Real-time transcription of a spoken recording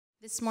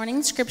This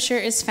morning's scripture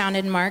is found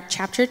in Mark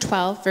chapter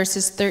 12,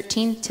 verses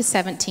 13 to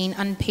 17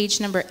 on page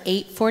number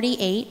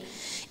 848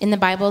 in the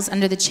Bibles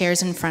under the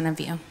chairs in front of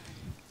you.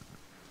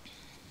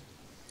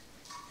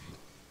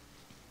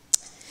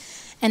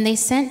 And they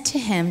sent to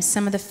him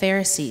some of the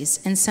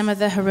Pharisees and some of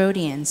the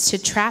Herodians to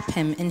trap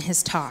him in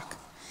his talk.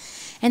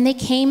 And they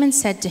came and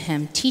said to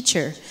him,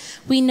 "Teacher,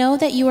 we know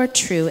that you are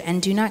true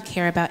and do not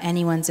care about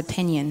anyone's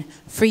opinion,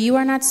 for you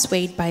are not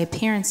swayed by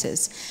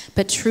appearances,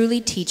 but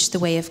truly teach the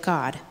way of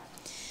God.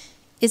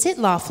 Is it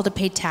lawful to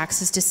pay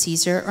taxes to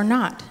Caesar or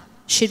not?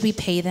 Should we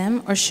pay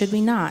them or should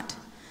we not?"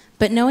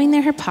 But knowing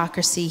their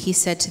hypocrisy, he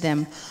said to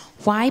them,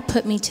 "Why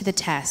put me to the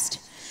test?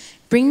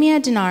 Bring me a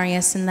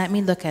denarius and let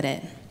me look at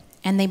it."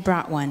 And they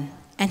brought one.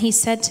 And he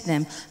said to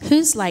them,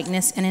 "Whose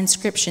likeness and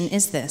inscription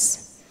is this?"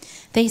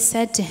 They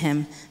said to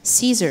him,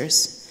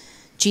 "Caesar's."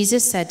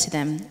 Jesus said to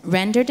them,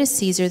 "Render to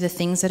Caesar the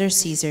things that are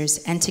Caesar's,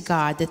 and to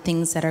God the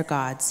things that are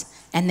God's."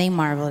 And they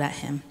marveled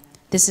at him.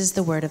 This is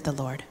the word of the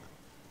Lord.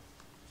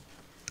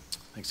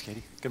 Thanks,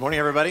 Katie. Good morning,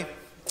 everybody.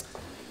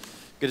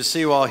 Good to see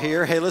you all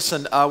here. Hey,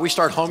 listen, we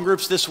start home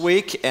groups this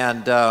week,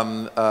 and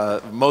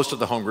most of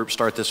the home groups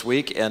start this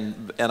week,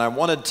 and I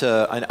wanted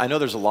to, I know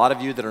there's a lot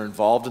of you that are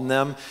involved in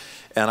them,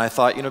 and I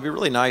thought, it'd be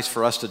really nice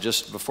for us to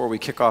just, before we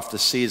kick off the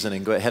season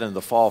and go ahead into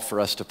the fall, for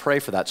us to pray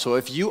for that. So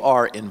if you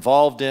are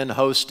involved in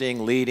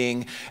hosting,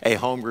 leading a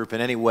home group in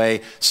any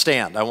way,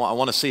 stand. I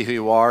want to see who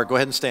you are. Go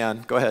ahead and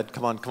stand. Go ahead.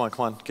 Come on.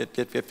 Get.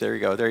 There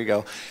you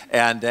go.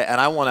 And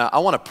I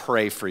want to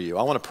pray for you.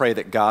 I want to pray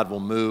that God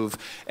will move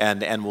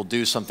and will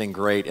do something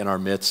great in our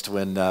midst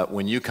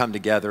when you come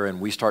together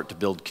and we start to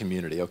build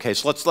community. Okay,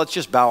 so let's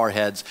just bow our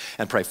heads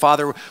and pray.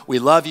 Father, we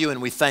love you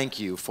and we thank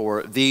you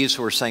for these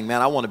who are saying,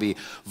 man, I want to be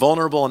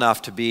vulnerable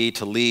enough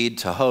to lead,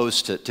 to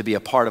host, to be a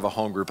part of a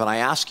home group. And I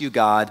ask you,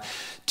 God,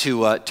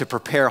 to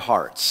prepare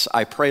hearts.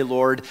 I pray,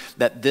 Lord,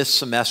 that this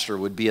semester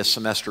would be a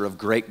semester of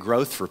great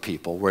growth for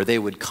people, where they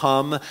would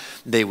come,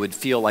 they would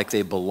feel like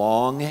they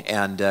belong,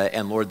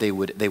 and Lord, they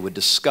would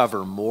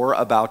discover more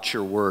about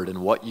your word and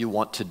what you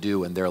want to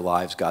do in their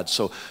lives, God.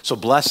 So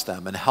bless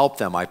them and help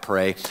them, I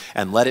pray,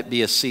 and let it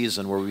be a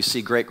season where we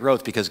see great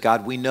growth, because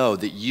God, we know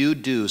that you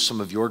do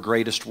some of your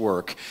greatest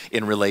work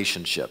in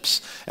relationships.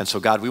 And so,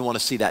 God, we want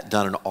to see that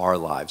done in our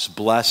lives.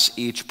 Bless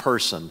each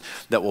person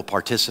that will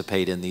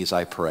participate in these,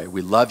 I pray.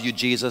 We love you,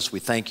 Jesus. We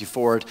thank you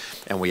for it,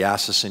 and we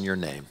ask this in your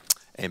name.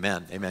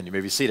 Amen. Amen. You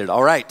may be seated.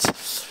 All right.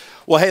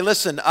 Well, hey,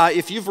 listen,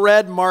 if you've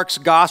read Mark's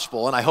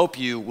gospel, and I hope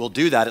you will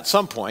do that at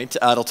some point,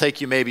 it'll take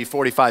you maybe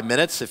 45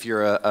 minutes if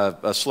you're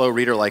a slow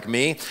reader like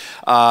me,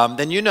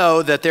 then you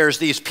know that there's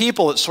these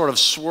people that sort of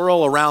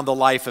swirl around the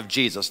life of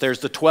Jesus. There's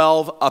the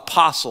 12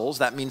 apostles,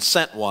 that means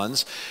sent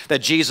ones, that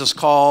Jesus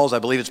calls. I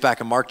believe it's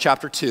back in Mark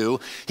chapter 2.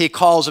 He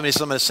calls them, he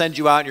says, "I'm going to send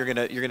you out, and you're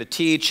going to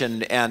teach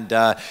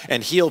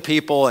and heal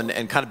people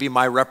and kind of be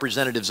my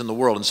representatives in the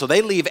world." And so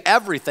they leave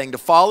everything to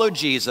follow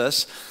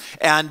Jesus,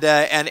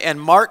 and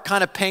Mark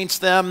kind of paints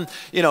them,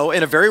 in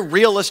a very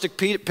realistic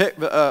with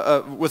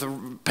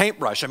a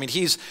paintbrush. I mean,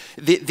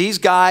 these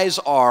guys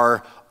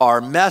are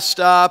messed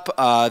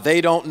up.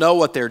 They don't know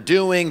what they're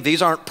doing.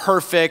 These aren't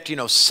perfect,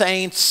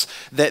 saints.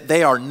 That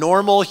they are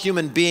normal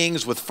human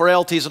beings with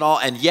frailties and all,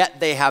 and yet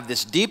they have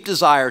this deep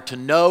desire to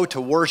know,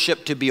 to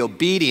worship, to be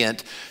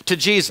obedient to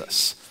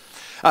Jesus.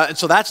 And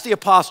so that's the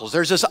apostles.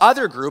 There's this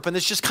other group, and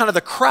it's just kind of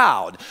the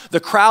crowd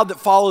that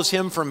follows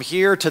him from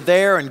here to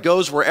there and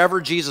goes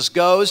wherever Jesus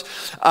goes,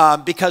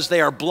 because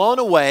they are blown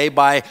away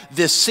by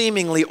this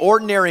seemingly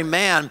ordinary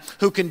man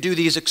who can do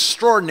these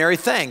extraordinary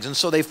things. And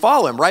so they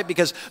follow him, right?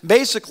 Because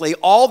basically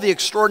all the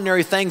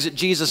extraordinary things that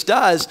Jesus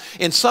does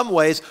in some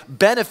ways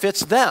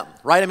benefits them,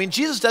 right? I mean,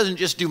 Jesus doesn't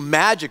just do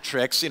magic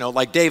tricks,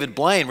 like David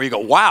Blaine, where you go,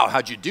 wow,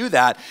 how'd you do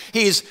that?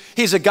 He's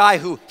a guy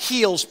who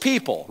heals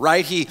people,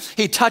 right?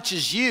 He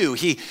touches you.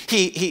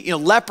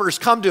 Lepers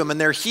come to him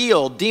and they're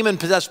healed.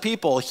 Demon-possessed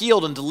people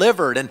healed and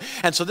delivered.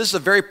 And so this is a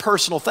very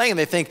personal thing. And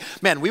they think,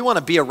 man, we want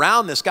to be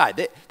around this guy.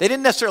 They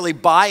didn't necessarily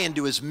buy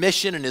into his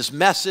mission and his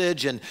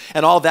message and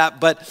all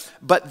that,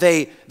 but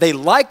they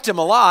liked him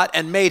a lot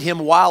and made him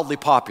wildly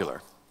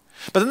popular.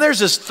 But then there's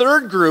this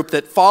third group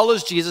that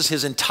follows Jesus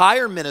his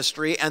entire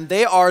ministry, and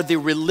they are the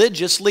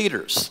religious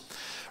leaders.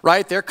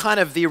 Right? They're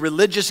kind of the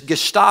religious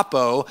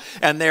Gestapo,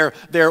 and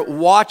they're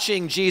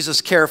watching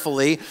Jesus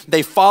carefully.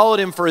 They followed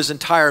him for his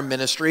entire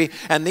ministry,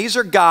 and these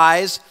are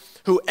guys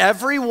who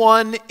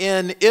everyone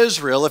in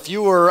Israel, if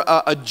you were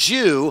a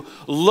Jew,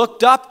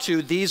 looked up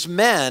to these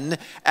men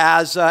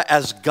as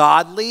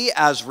godly,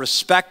 as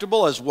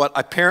respectable, as what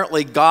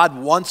apparently God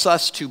wants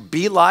us to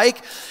be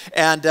like,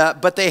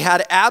 but they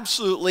had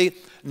absolutely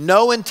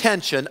no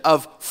intention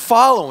of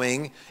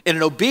following in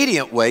an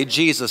obedient way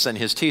Jesus and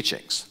his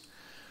teachings.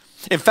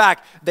 In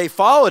fact, they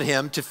followed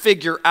him to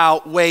figure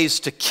out ways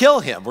to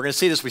kill him. We're going to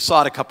see this. We saw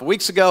it a couple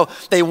weeks ago.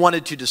 They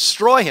wanted to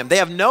destroy him. They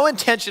have no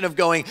intention of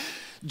going,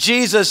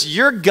 Jesus,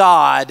 you're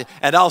God,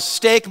 and I'll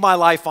stake my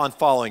life on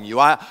following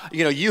you.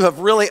 You have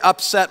really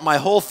upset my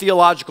whole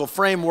theological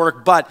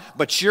framework,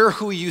 but you're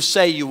who you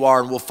say you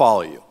are, and we'll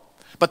follow you.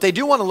 But they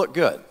do want to look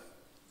good.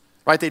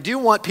 right? They do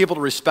want people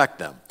to respect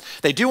them.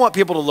 They do want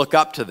people to look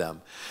up to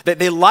them.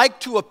 They like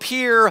to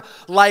appear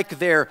like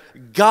they're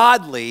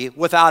godly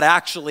without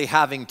actually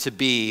having to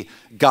be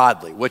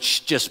godly,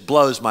 which just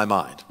blows my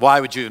mind. Why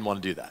would you even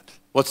want to do that?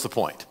 What's the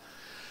point?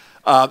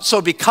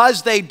 So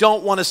because they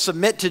don't want to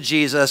submit to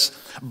Jesus,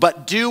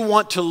 but do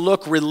want to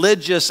look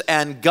religious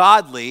and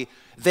godly,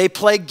 they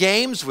play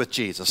games with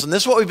Jesus. And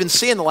this is what we've been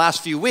seeing the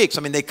last few weeks.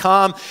 I mean, they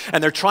come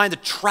and they're trying to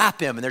trap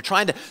him and they're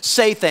trying to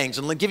say things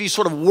and give you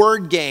sort of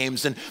word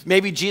games, and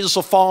maybe Jesus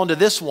will fall into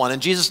this one,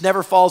 and Jesus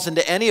never falls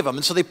into any of them.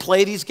 And so they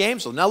play these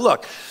games with him. Now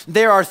look,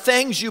 there are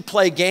things you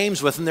play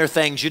games with and there are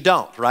things you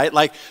don't, right?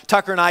 Like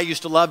Tucker and I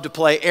used to love to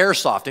play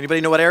airsoft. Anybody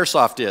know what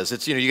airsoft is?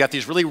 It's, you got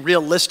these really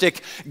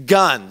realistic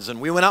guns,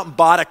 and we went out and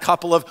bought a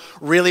couple of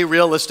really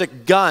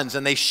realistic guns,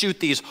 and they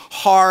shoot these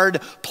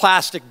hard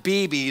plastic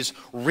BBs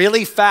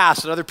really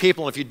fast at other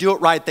people, and if you do it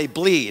right, they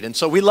bleed. And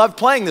so we loved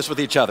playing this with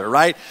each other,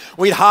 right?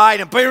 We'd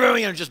hide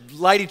and just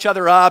light each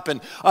other up,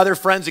 and other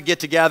friends would get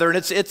together,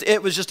 and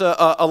it was just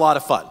a lot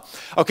of fun.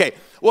 Okay,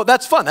 well,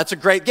 that's fun. That's a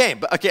great game.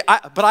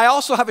 But I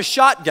also have a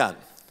shotgun.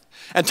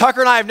 And Tucker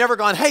and I have never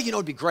gone, hey,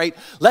 it'd be great.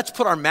 Let's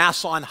put our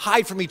masks on,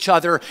 hide from each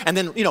other, and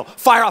then,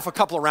 fire off a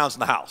couple of rounds in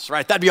the house,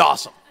 right? That'd be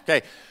awesome,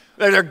 okay?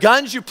 There are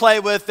guns you play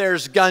with.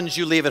 There's guns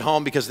you leave at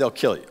home because they'll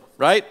kill you,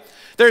 right?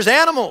 There's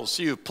animals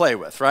you play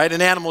with, right?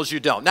 And animals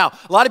you don't. Now,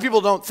 a lot of people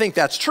don't think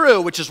that's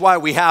true, which is why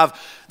we have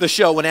the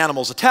show When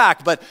Animals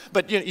Attack. But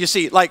you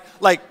see, like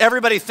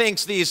everybody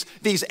thinks these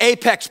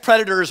apex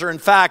predators are in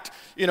fact,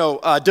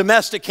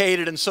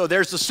 domesticated, and so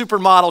there's the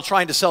supermodel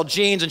trying to sell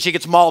jeans, and she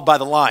gets mauled by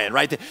the lion,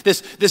 right?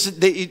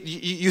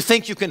 You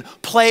think you can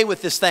play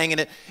with this thing,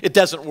 and it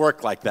doesn't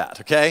work like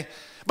that, okay?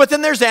 But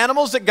then there's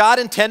animals that God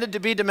intended to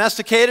be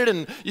domesticated,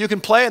 and you can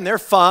play, and they're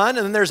fun.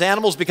 And then there's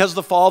animals because of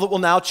the fall that will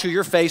now chew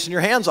your face and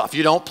your hands off.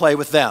 You don't play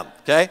with them,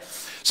 okay?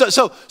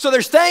 So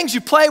there's things you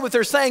play with,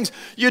 there's things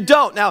you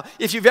don't. Now,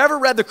 if you've ever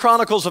read the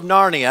Chronicles of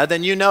Narnia,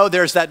 then you know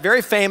there's that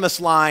very famous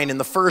line in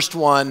the first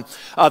one,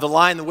 The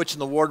Lion, the Witch, and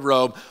the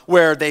Wardrobe,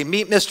 where they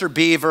meet Mr.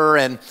 Beaver,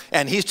 and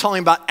he's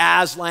telling about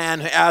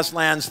Aslan.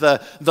 Aslan's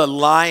the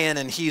lion,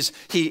 and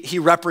he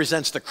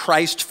represents the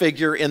Christ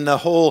figure in the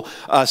whole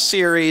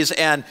series.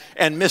 And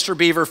Mr.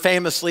 Beaver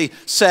famously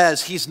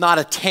says he's not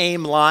a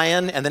tame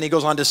lion, and then he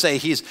goes on to say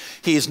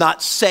he's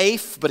not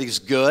safe, but he's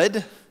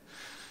good.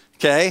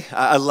 Okay,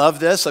 I love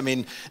this. I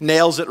mean,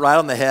 nails it right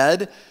on the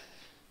head.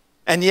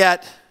 And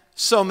yet,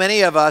 so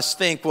many of us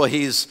think, well,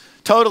 he's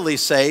totally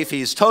safe,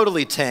 he's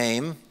totally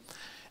tame,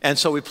 and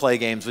so we play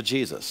games with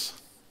Jesus.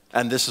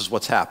 And this is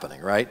what's happening,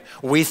 right?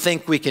 We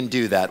think we can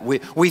do that.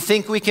 We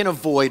think we can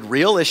avoid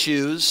real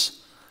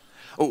issues.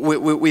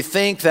 We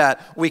think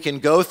that we can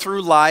go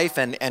through life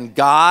and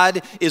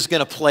God is going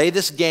to play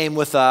this game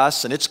with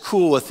us, and it's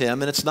cool with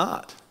him, and it's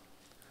not.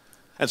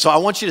 And so I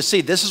want you to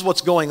see this is what's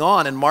going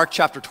on in Mark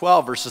chapter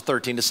 12, verses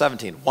 13 to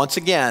 17. Once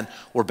again,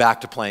 we're back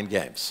to playing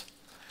games.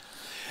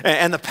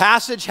 And the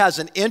passage has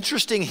an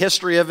interesting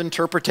history of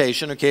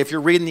interpretation. Okay, if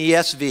you're reading the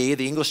ESV,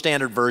 the English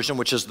Standard Version,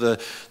 which is the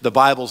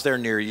Bibles there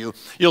near you,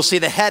 you'll see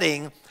the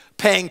heading,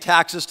 Paying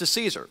Taxes to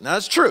Caesar. Now,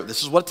 that's true.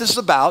 This is what this is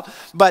about.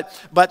 But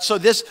so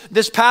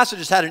this passage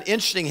has had an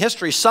interesting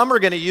history. Some are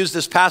going to use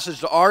this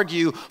passage to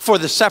argue for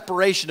the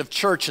separation of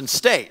church and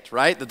state,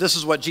 right? That this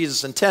is what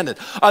Jesus intended.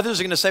 Others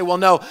are going to say, well,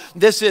 no,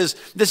 this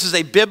is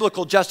a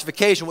biblical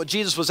justification. What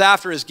Jesus was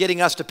after is getting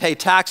us to pay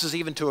taxes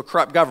even to a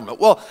corrupt government.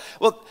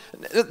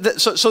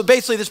 So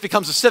basically this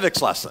becomes a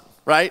civics lesson,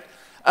 right?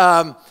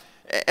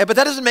 But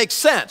that doesn't make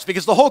sense,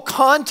 because the whole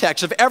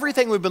context of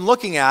everything we've been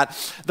looking at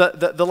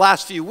the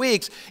last few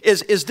weeks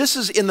is this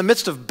is in the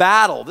midst of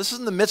battle. This is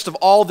in the midst of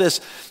all this,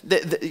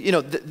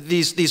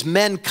 these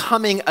men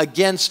coming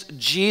against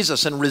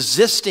Jesus and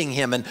resisting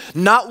him and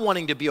not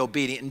wanting to be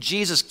obedient. And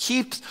Jesus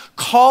keeps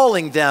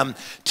calling them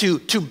to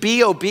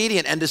be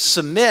obedient and to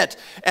submit.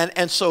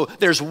 And so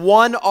there's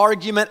one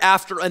argument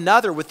after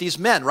another with these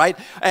men, right?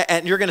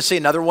 And you're going to see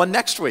another one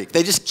next week.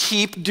 They just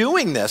keep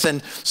doing this.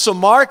 And so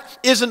Mark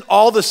isn't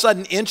all of a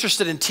sudden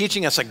interested in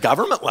teaching us a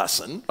government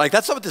lesson. Like,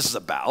 that's not what this is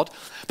about.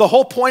 The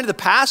whole point of the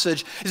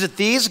passage is that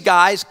these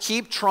guys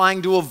keep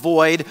trying to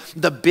avoid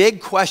the big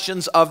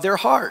questions of their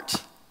heart.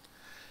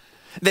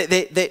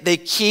 They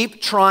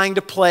keep trying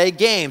to play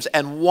games,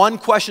 and one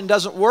question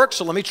doesn't work,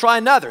 so let me try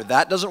another.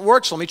 That doesn't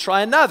work, so let me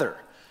try another.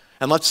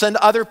 And let's send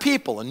other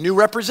people and new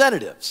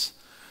representatives.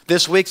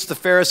 This week's the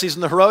Pharisees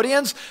and the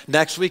Herodians.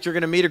 Next week you're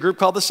going to meet a group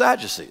called the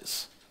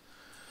Sadducees.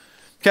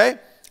 Okay?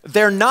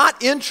 They're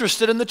not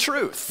interested in the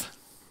truth.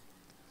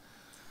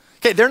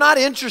 Okay, they're not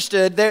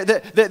interested.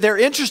 They're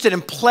interested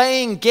in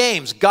playing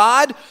games.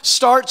 God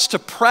starts to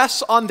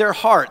press on their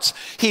hearts.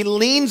 He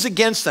leans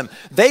against them.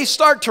 They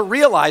start to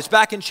realize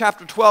back in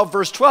chapter 12,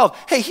 verse 12,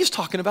 hey, he's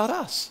talking about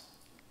us.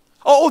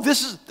 Oh,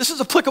 this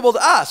is applicable to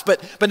us.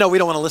 But no, we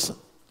don't want to listen.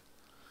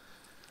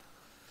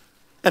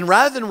 And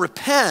rather than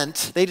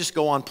repent, they just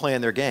go on playing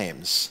their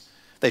games.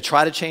 They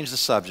try to change the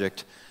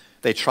subject.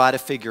 They try to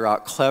figure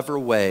out clever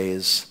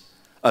ways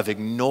of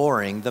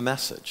ignoring the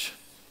message.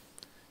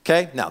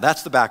 Okay, now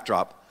that's the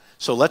backdrop.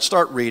 So let's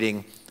start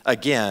reading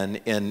again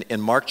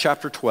in Mark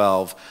chapter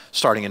 12,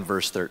 starting in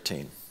verse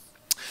 13.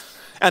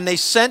 And they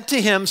sent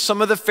to him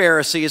some of the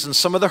Pharisees and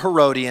some of the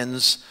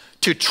Herodians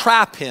to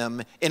trap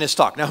him in his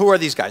talk. Now, who are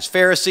these guys?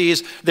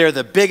 Pharisees, they're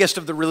the biggest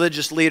of the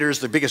religious leaders,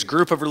 the biggest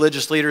group of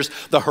religious leaders.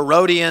 The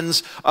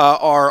Herodians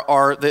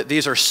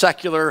these are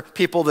secular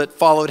people that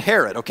followed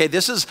Herod. Okay,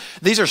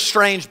 these are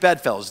strange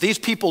bedfellows. These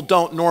people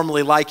don't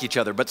normally like each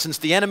other, but since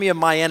the enemy of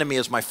my enemy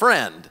is my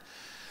friend,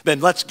 then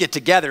let's get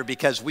together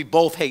because we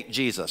both hate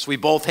Jesus. We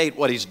both hate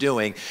what he's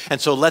doing.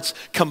 And so let's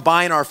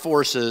combine our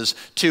forces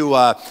to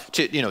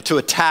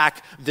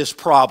attack this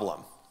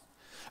problem.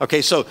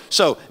 Okay, so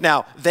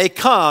now they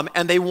come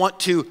and they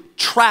want to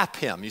trap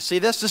him. You see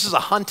this? This is a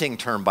hunting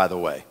term, by the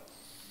way.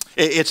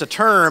 It's a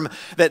term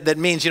that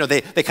means,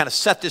 they kind of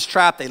set this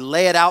trap, they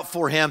lay it out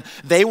for him.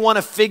 They want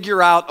to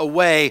figure out a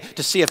way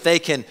to see if they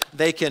can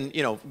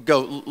go,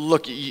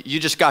 look, you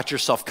just got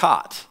yourself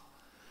caught.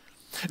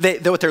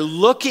 What they're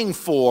looking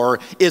for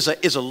is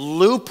a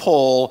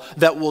loophole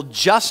that will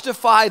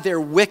justify their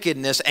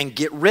wickedness and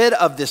get rid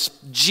of this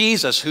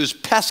Jesus whose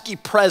pesky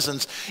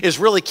presence is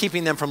really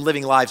keeping them from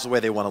living lives the way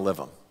they want to live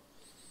them.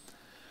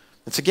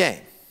 It's a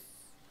game.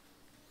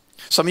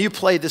 Some of you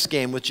play this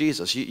game with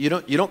Jesus. You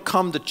don't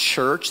come to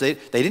church. They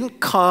didn't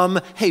come,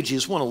 hey,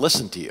 Jesus, want to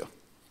listen to you.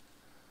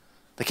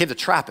 They came to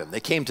trap him. They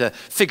came to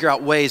figure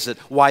out ways that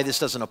why this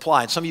doesn't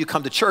apply. And some of you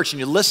come to church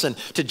and you listen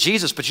to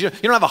Jesus, but you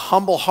don't have a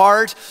humble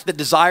heart that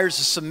desires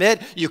to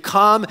submit. You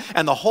come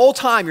and the whole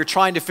time you're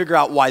trying to figure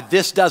out why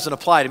this doesn't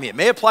apply to me. It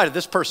may apply to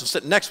this person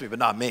sitting next to me, but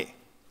not me.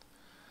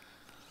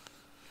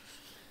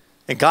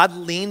 And God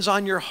leans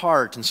on your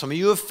heart, and some of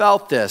you have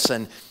felt this,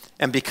 and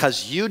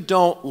because you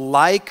don't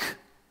like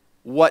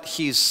what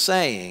he's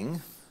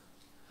saying,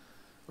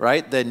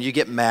 right, then you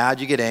get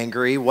mad, you get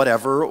angry,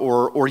 whatever,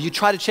 or you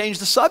try to change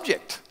the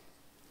subject.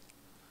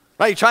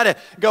 Right? You try to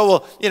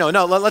go, well,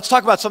 no, let's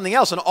talk about something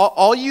else. And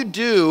all you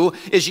do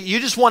is you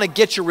just want to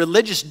get your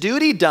religious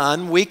duty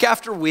done week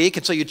after week,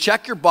 and so you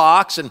check your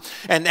box,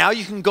 and now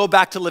you can go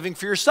back to living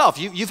for yourself.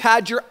 You've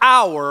had your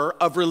hour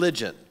of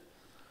religion.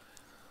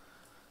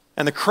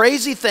 And the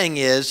crazy thing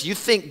is, you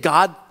think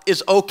God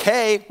is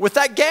okay with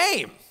that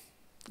game.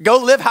 Go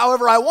live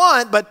however I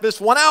want, but this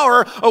 1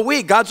 hour a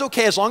week, God's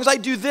okay as long as I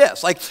do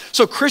this.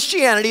 So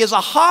Christianity is a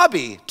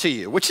hobby to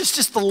you, which is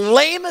just the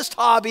lamest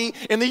hobby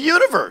in the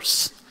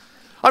universe.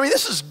 I mean,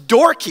 this is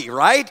dorky,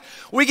 right?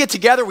 We get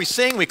together, we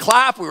sing, we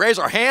clap, we raise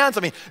our hands.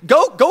 I mean,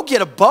 go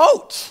get a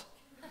boat,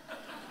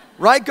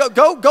 right?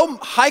 Go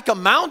hike a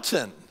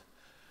mountain.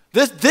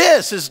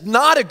 This is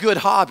not a good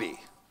hobby.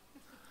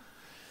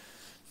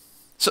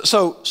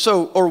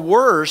 Or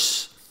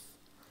worse,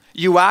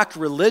 you act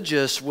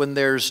religious when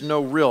there's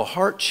no real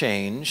heart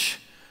change,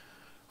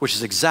 which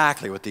is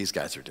exactly what these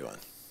guys are doing.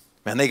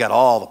 Man, they got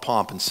all the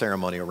pomp and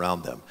ceremony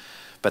around them.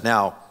 But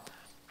now,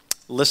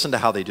 listen to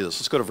how they do this.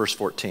 Let's go to verse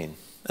 14.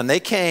 And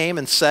they came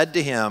and said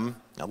to him,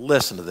 now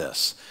listen to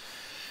this,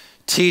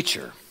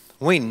 Teacher,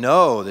 we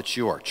know that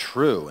you are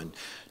true and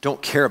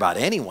don't care about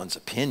anyone's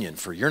opinion,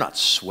 for you're not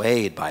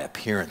swayed by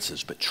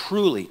appearances, but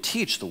truly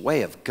teach the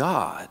way of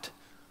God.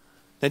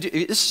 Now,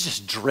 this is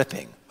just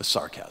dripping with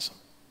sarcasm.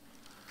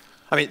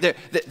 I mean,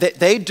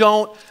 they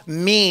don't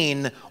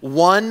mean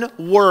one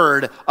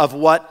word of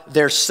what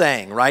they're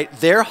saying, right?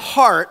 Their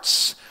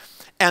hearts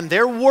and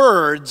their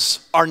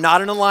words are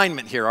not in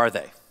alignment here, are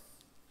they?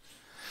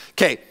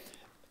 Okay,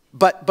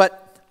 but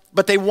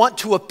they want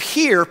to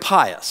appear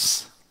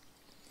pious,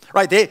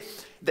 right?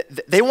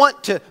 They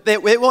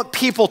want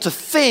people to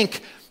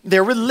think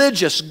they're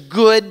religious,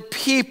 good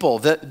people.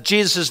 That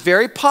Jesus is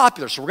very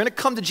popular, so we're going to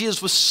come to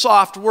Jesus with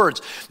soft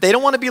words. They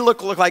don't want to be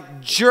look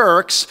like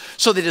jerks,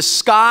 so they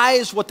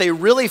disguise what they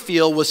really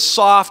feel with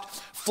soft,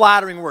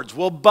 flattering words.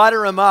 We'll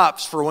butter him up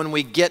for when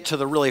we get to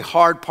the really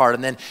hard part,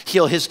 and then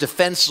his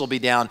defenses will be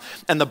down.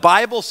 And the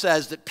Bible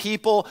says that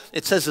people,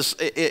 it says this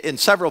in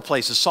several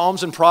places,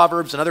 Psalms and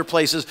Proverbs and other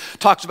places,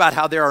 talks about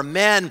how there are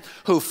men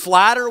who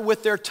flatter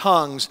with their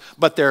tongues,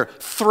 but their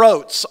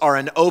throats are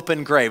an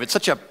open grave. It's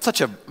such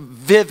a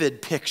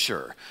vivid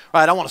picture,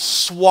 right? I want to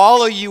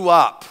swallow you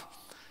up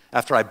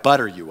after I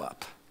butter you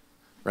up,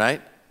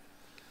 right?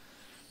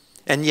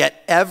 And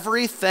yet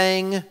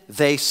everything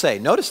they say,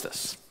 notice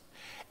this,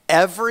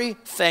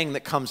 everything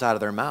that comes out of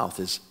their mouth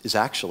is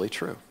actually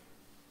true.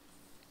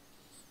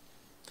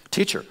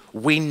 Teacher,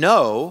 we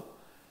know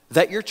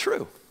that you're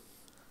true.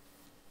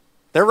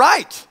 They're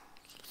right.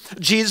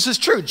 Jesus is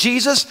true.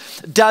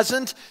 Jesus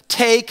doesn't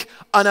take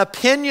an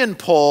opinion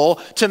poll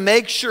to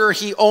make sure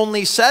he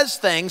only says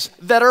things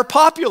that are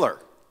popular,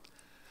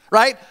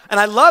 right? And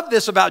I love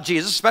this about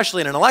Jesus, especially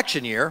in an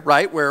election year,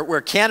 right,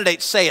 where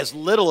candidates say as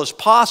little as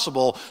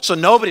possible so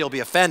nobody will be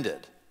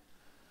offended.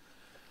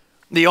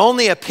 The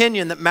only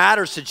opinion that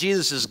matters to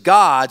Jesus is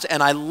God's,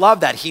 and I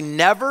love that. He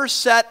never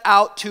set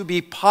out to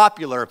be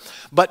popular,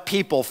 but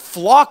people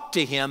flocked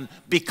to him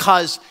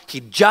because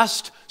he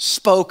just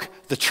spoke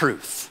the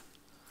truth.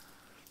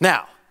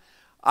 Now,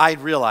 I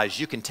realize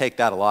you can take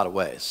that a lot of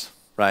ways,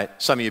 right?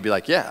 Some of you would be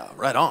like, yeah,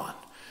 right on.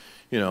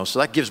 So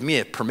that gives me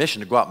a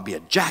permission to go out and be a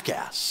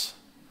jackass.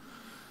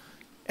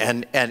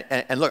 And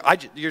look,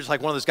 you're just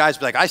like one of those guys,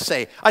 be like, I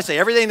say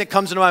everything that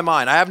comes into my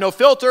mind. I have no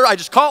filter. I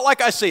just call it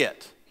like I see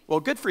it. Well,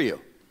 good for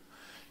you.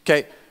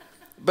 Okay,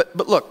 but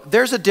look,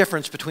 there's a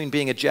difference between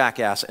being a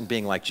jackass and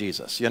being like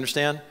Jesus. You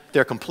understand?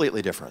 They're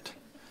completely different.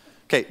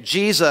 Okay,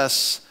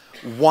 Jesus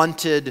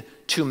wanted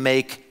to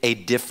make a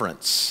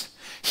difference.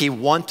 He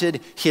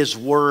wanted his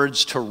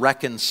words to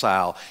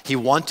reconcile. He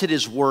wanted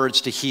his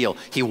words to heal.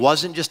 He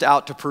wasn't just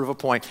out to prove a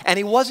point, and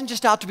he wasn't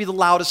just out to be the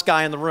loudest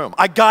guy in the room.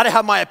 I got to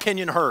have my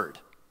opinion heard.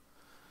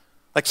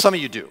 Like some of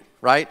you do,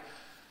 right?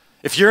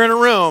 If you're in a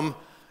room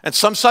and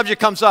some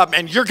subject comes up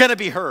and you're going to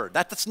be heard,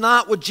 that's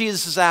not what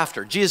Jesus is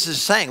after. Jesus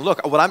is saying,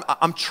 look,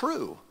 I'm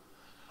true.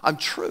 I'm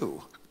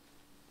true.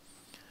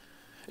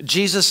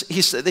 Jesus,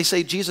 they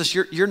say, Jesus,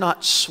 you're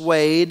not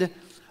swayed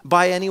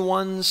by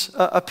anyone's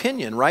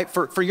opinion, right?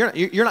 For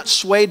you're not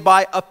swayed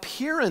by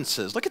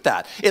appearances. Look at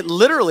that. It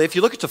literally, if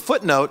you look at the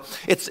footnote,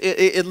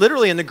 it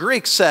literally in the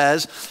Greek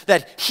says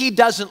that he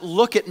doesn't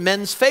look at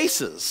men's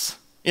faces.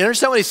 You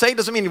understand what he's saying? It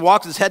doesn't mean he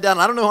walks his head down.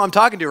 I don't know who I'm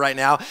talking to right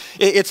now.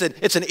 It's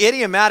an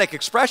idiomatic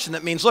expression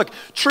that means, look,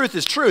 truth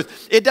is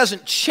truth. It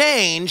doesn't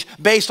change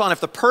based on if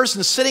the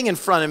person sitting in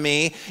front of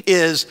me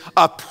is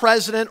a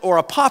president or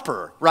a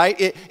pauper, right?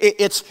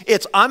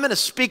 It's I'm going to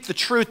speak the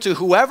truth to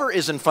whoever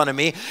is in front of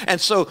me. And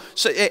so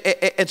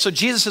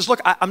Jesus says, look,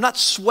 I'm not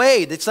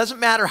swayed. It doesn't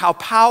matter how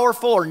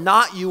powerful or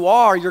not you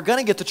are. You're going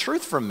to get the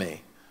truth from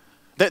me.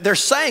 They're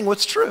saying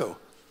what's true.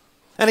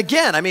 And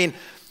again, I mean,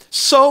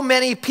 so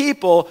many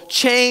people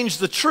change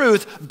the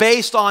truth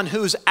based on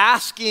who's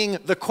asking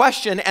the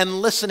question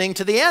and listening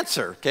to the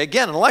answer. Okay,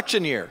 again, an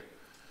election year.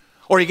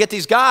 Or you get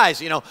these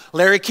guys,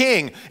 Larry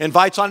King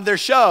invites onto their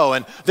show,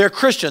 and they're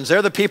Christians.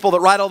 They're the people that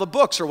write all the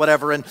books or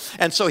whatever.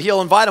 And so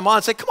he'll invite them on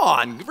and say, come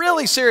on,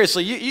 really,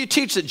 seriously, you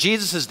teach that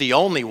Jesus is the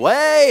only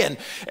way,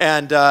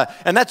 and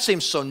that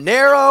seems so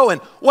narrow. And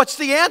what's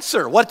the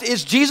answer? What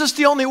is Jesus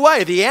the only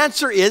way? The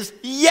answer is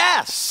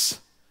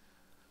yes.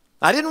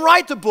 I didn't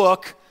write the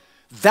book.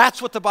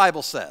 That's what the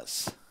Bible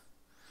says.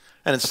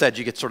 And instead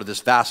you get sort of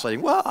this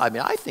vacillating, well, I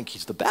mean, I think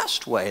he's the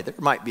best way. There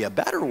might be a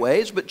better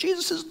ways, but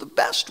Jesus is the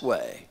best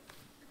way.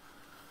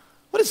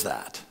 What is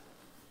that?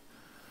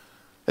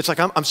 It's like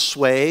I'm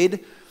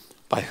swayed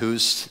by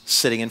who's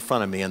sitting in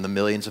front of me and the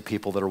millions of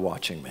people that are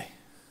watching me.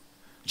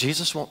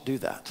 Jesus won't do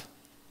that.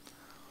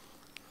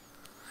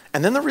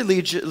 And then the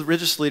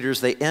religious leaders,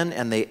 they end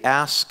and they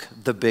ask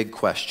the big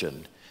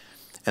question.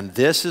 And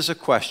this is a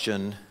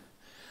question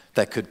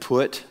that could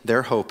put,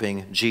 they're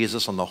hoping,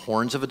 Jesus on the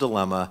horns of a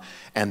dilemma,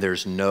 and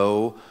there's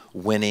no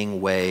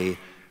winning way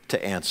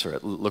to answer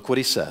it. Look what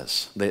he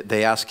says.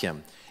 They ask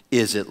him,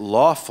 is it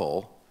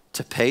lawful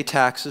to pay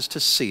taxes to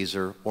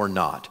Caesar or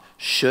not?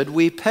 Should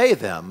we pay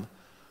them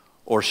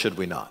or should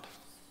we not?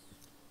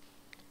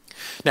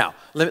 Now,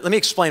 let me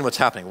explain what's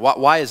happening.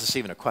 Why is this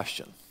even a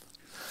question?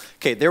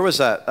 Okay, there was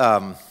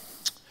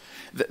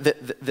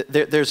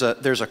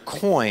there's a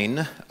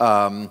coin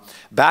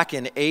back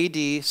in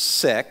AD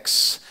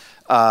 6.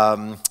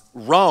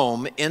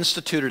 Rome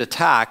instituted a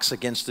tax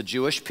against the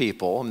Jewish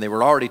people, and they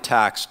were already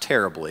taxed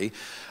terribly.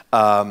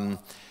 And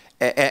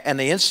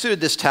they instituted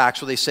this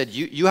tax where they said,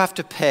 you have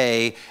to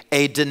pay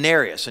a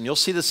denarius, and you'll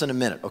see this in a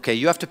minute, okay?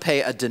 You have to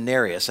pay a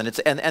denarius,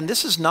 and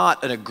this is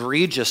not an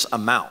egregious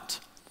amount.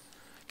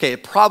 Okay,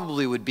 it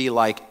probably would be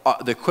like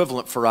the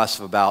equivalent for us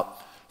of about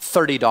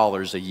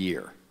 $30 a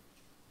year,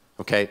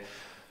 okay?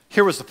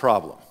 Here was the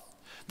problem.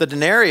 The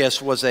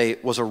denarius was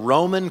a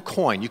Roman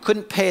coin. You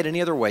couldn't pay it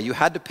any other way. You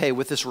had to pay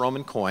with this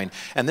Roman coin.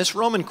 And this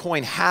Roman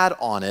coin had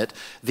on it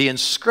the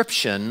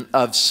inscription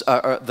of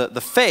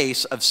the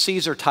face of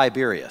Caesar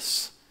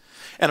Tiberius.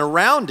 And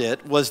around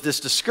it was this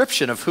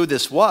description of who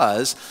this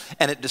was,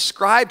 and it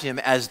described him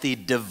as the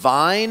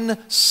divine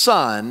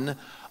son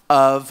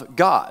of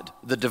God,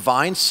 the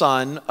divine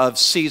son of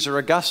Caesar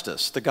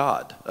Augustus, the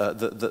God,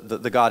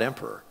 the God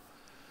emperor.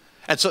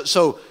 And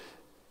so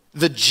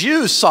the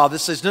Jews saw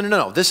this as,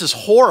 no, this is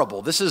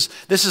horrible. This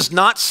is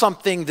not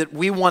something that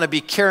we want to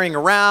be carrying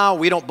around.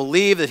 We don't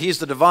believe that he's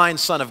the divine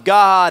son of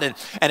God.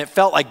 And it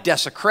felt like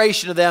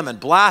desecration to them and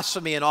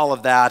blasphemy and all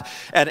of that.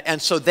 And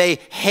so they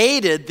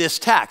hated this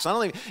tax. Not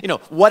only,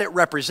 what it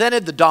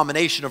represented, the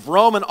domination of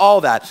Rome and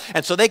all that.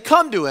 And so they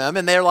come to him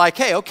and they're like,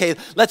 hey, okay,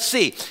 let's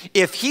see.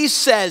 If he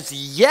says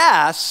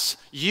yes,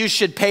 you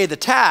should pay the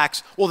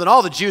tax, well, then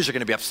all the Jews are going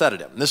to be upset at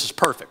him. And this is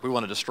perfect. We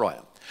want to destroy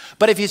him.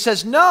 But if he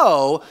says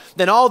no,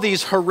 then all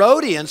these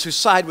Herodians who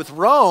side with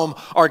Rome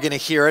are going to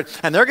hear it,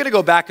 and they're going to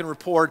go back and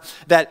report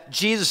that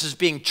Jesus is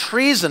being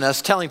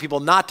treasonous, telling people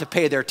not to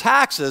pay their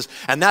taxes,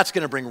 and that's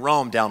going to bring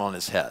Rome down on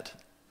his head.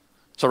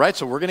 So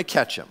we're going to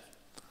catch him.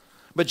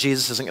 But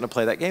Jesus isn't going to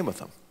play that game with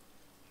them.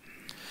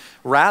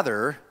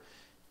 Rather,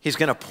 he's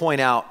going to point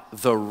out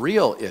the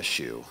real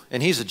issue,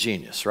 and he's a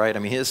genius, right? I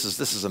mean, this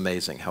is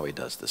amazing how he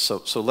does this.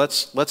 So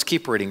let's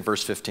keep reading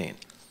verse 15.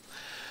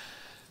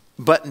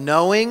 But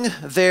knowing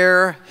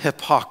their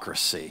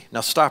hypocrisy.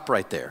 Now stop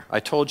right there. I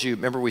told you,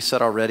 remember we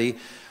said already,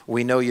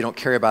 we know you don't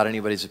care about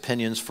anybody's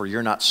opinions for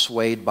you're not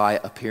swayed by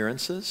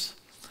appearances.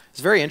 It's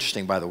very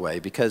interesting, by the way,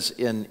 because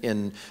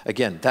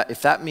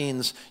if that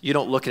means you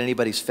don't look at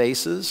anybody's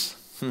faces,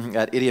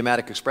 that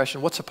idiomatic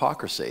expression, what's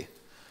hypocrisy?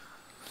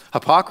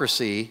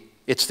 Hypocrisy,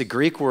 it's the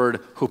Greek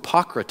word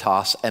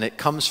hypokritos, and it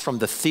comes from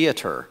the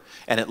theater,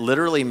 and it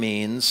literally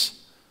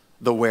means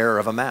the wearer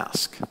of a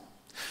mask.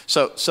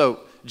 So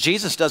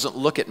Jesus doesn't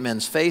look at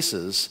men's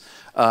faces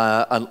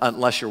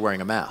unless you're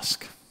wearing a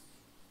mask,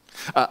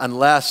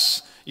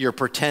 unless you're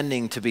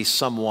pretending to be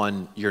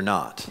someone you're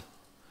not.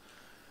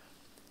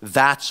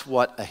 That's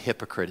what a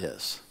hypocrite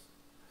is.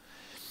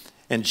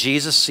 And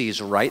Jesus sees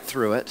right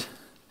through it.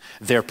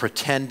 They're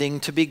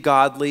pretending to be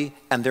godly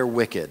and they're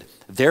wicked.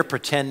 They're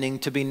pretending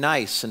to be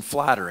nice and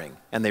flattering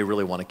and they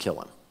really want to kill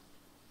him.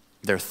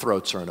 Their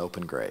throats are an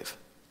open grave.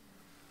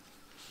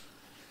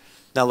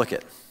 Now look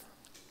at,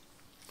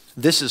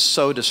 this is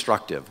so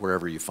destructive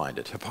wherever you find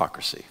it,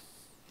 hypocrisy.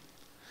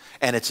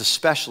 And it's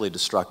especially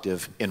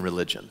destructive in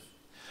religion,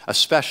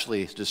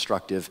 especially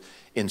destructive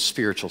in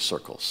spiritual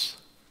circles.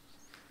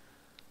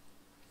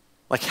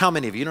 Like how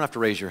many of you, you don't have to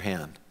raise your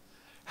hand,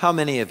 how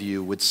many of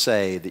you would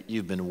say that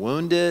you've been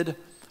wounded,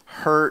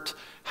 hurt,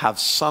 have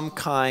some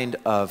kind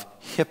of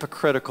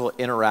hypocritical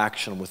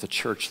interaction with a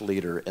church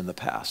leader in the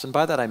past? And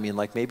by that I mean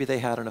like maybe they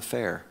had an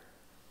affair.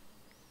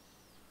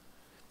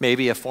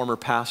 Maybe a former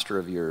pastor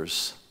of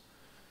yours,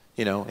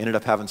 ended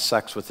up having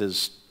sex with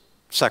his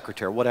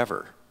secretary,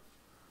 whatever.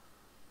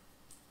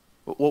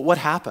 What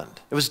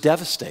happened? It was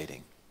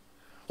devastating.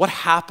 What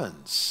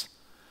happens?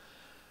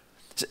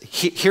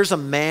 Here's a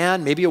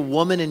man, maybe a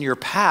woman in your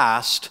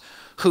past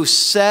who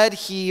said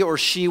he or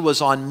she was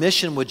on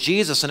mission with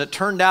Jesus, and it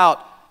turned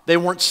out they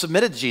weren't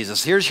submitted to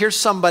Jesus. Here's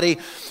somebody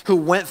who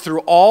went through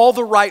all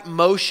the right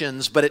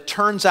motions, but it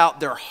turns out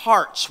their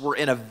hearts were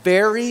in a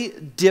very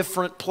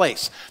different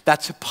place.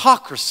 That's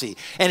hypocrisy,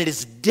 and it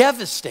is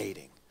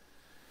devastating.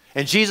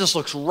 And Jesus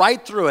looks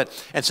right through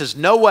it and says,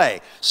 no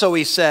way. So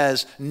he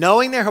says,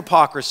 knowing their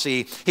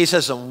hypocrisy, he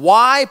says,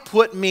 why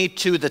put me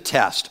to the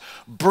test?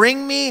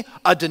 Bring me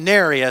a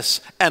denarius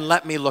and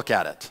let me look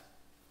at it.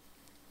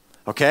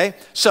 Okay?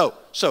 So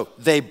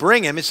they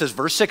bring him, it says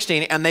verse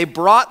 16, and they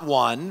brought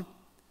one,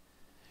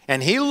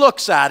 and he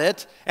looks at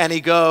it and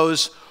he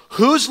goes,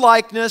 whose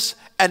likeness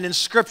and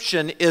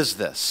inscription is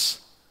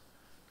this?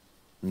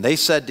 And they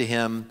said to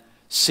him,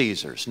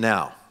 Caesar's.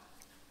 Now,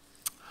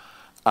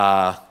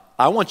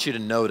 I want you to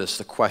notice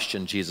the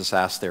question Jesus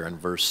asked there in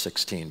verse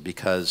 16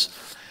 because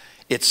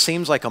it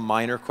seems like a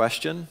minor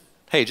question.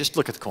 Hey, just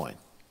look at the coin.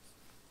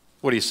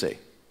 What do you see?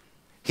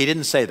 He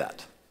didn't say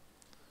that.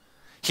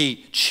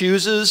 He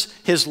chooses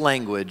his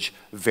language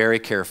very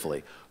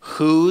carefully.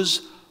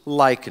 Whose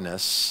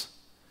likeness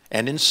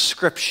and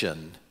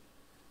inscription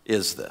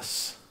is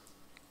this?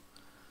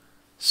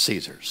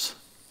 Caesar's.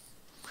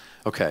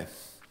 Okay.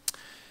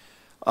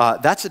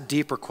 That's a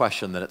deeper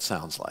question than it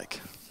sounds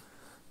like.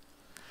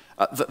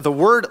 The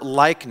word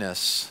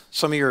likeness,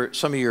 some of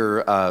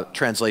your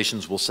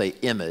translations will say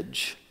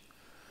image.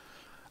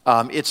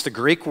 It's the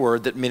Greek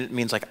word that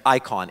means like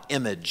icon,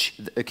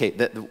 image, okay,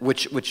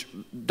 which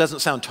doesn't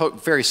sound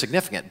very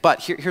significant.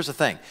 But here's the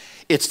thing.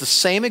 It's the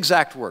same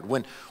exact word.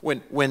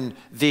 When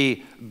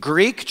the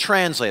Greek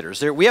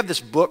translators, we have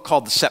this book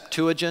called the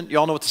Septuagint. You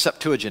all know what the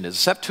Septuagint is.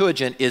 The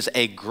Septuagint is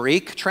a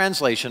Greek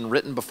translation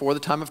written before the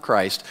time of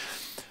Christ,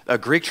 a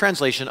Greek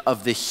translation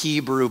of the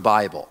Hebrew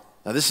Bible.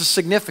 Now this is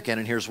significant,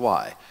 and here's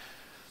why.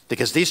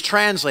 Because these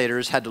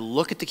translators had to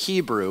look at the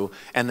Hebrew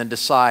and then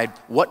decide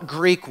what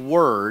Greek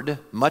word,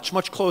 much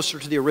closer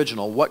to the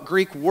original, what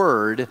Greek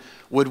word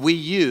would we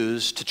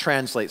use to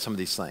translate some of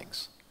these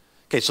things.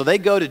 Okay, so they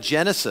go to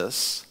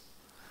Genesis,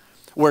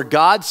 where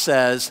God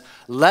says,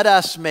 let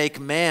us make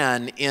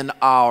man in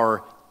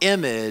our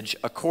image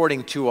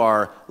according to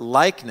our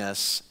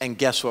likeness, and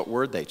guess what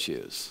word they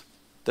choose?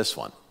 This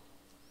one.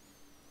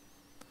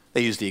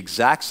 They use the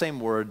exact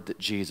same word that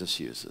Jesus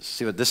uses.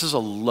 See, but this is a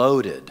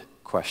loaded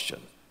question.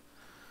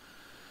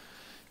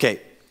 Okay,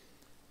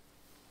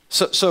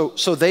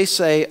 so they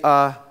say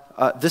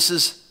this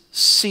is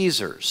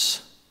Caesar's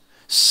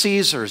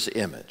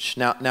image.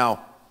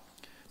 Now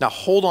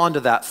hold on to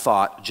that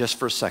thought just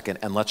for a second,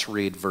 and let's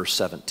read verse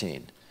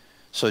 17.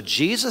 So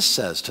Jesus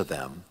says to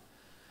them,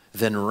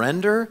 then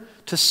render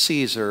to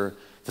Caesar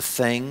the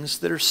things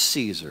that are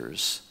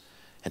Caesar's,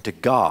 and to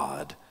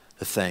God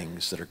the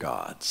things that are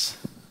God's.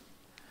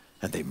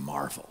 And they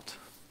marveled.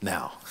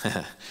 Now,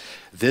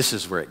 this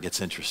is where it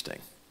gets interesting.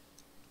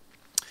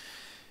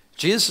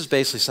 Jesus is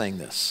basically saying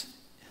this.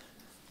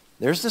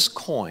 There's this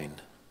coin,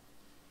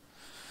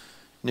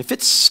 and if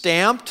it's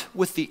stamped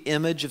with the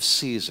image of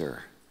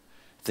Caesar,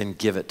 then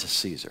give it to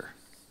Caesar.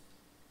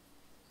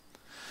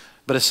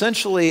 But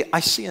essentially,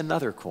 I see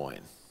another coin.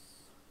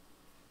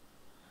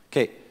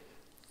 Okay,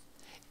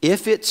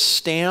 if it's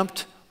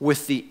stamped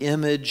with the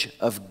image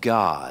of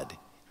God,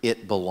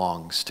 it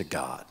belongs to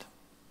God.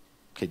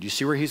 Okay, do you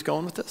see where he's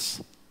going with this?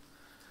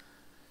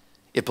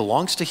 It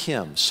belongs to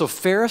him. So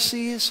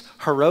Pharisees,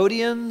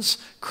 Herodians,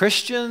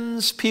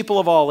 Christians, people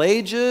of all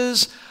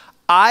ages,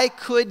 I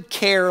could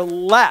care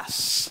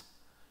less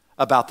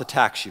about the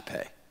tax you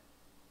pay.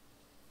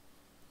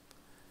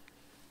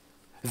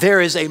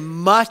 There is a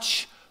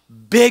much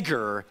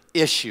bigger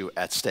issue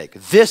at stake.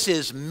 This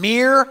is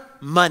mere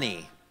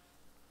money.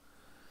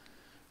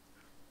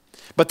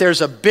 But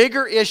there's a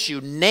bigger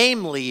issue,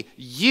 namely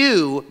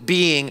you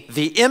being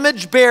the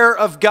image bearer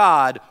of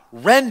God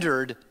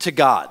rendered to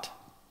God.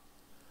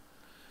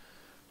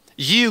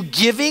 You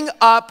giving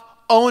up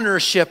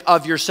ownership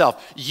of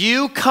yourself.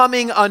 You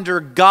coming under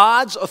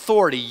God's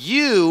authority.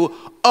 You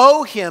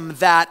owe him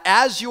that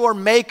as your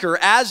maker,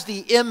 as the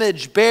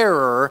image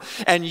bearer,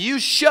 and you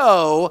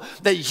show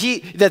that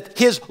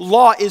his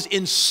law is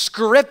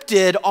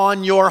inscripted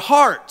on your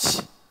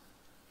heart.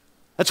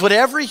 That's what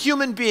every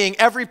human being,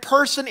 every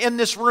person in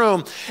this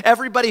room,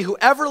 everybody who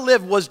ever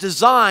lived was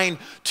designed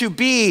to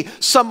be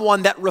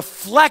someone that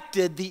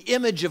reflected the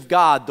image of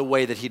God the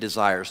way that he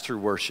desires through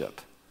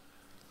worship.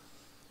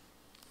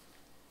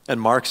 And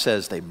Mark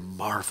says they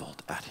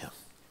marveled at him,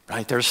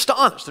 right? They're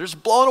astonished. They're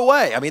just blown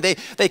away. I mean,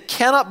 they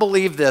cannot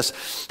believe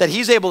this, that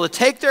he's able to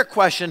take their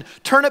question,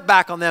 turn it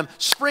back on them,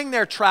 spring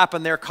their trap,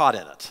 and they're caught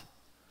in it.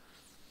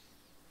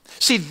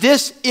 See,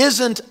 this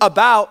isn't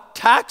about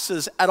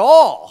taxes at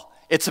all.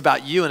 It's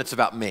about you and it's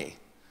about me.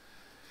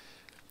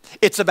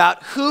 It's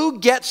about who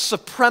gets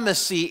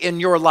supremacy in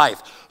your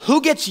life.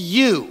 Who gets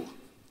you,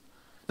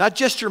 not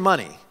just your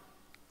money.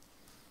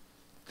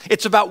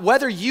 It's about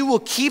whether you will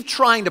keep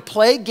trying to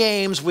play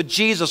games with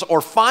Jesus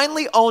or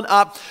finally own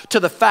up to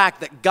the fact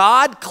that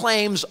God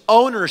claims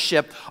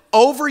ownership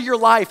over your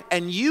life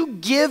and you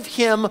give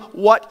him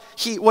what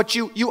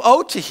you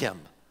owe to him.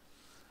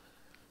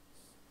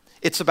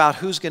 It's about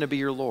who's going to be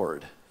your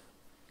Lord.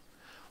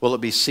 Will it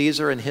be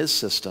Caesar and his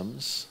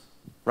systems,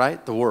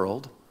 right? The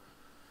world.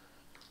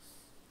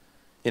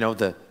 You know,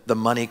 the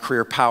money,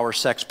 career, power,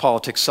 sex,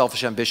 politics,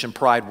 selfish ambition,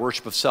 pride,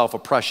 worship of self,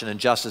 oppression,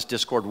 injustice,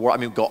 discord, war. I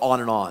mean, go on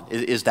and on.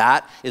 Is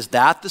that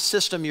the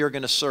system you're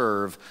going to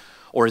serve,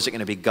 or is it going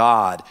to be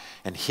God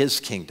and his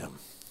kingdom?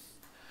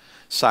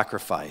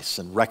 Sacrifice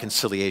and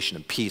reconciliation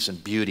and peace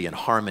and beauty and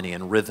harmony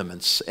and rhythm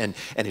and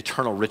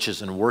eternal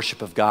riches and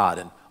worship of God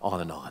and on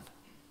and on.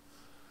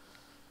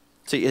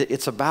 See,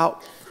 it's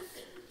about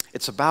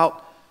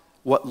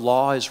what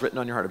law is written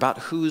on your heart, about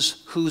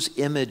whose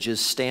image is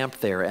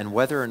stamped there, and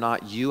whether or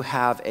not you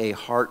have a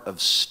heart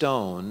of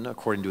stone,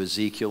 according to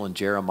Ezekiel and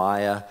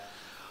Jeremiah,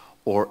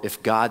 or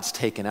if God's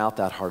taken out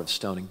that heart of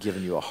stone and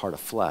given you a heart of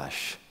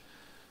flesh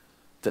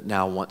that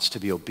now wants to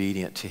be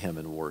obedient to him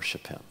and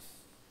worship him.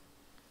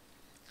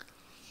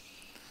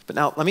 But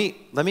now let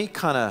me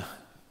kind of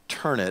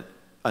turn it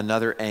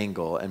another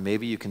angle, and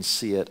maybe you can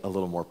see it a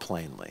little more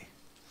plainly.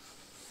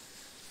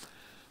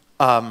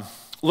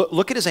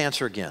 Look at his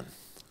answer again.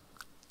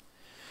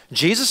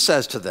 Jesus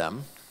says to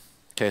them,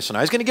 okay, so now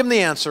he's going to give them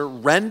the answer,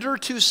 render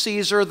to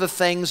Caesar the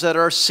things that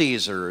are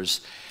Caesar's,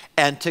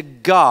 and to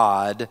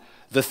God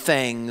the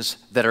things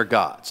that are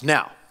God's.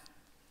 Now,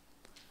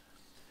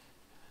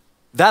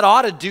 that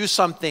ought to do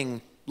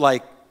something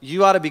like,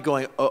 you ought to be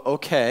going,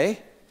 okay,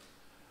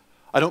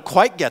 I don't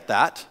quite get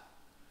that.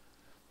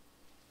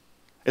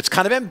 It's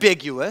kind of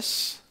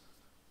ambiguous.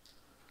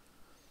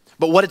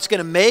 But what it's going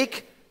to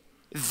make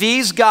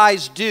these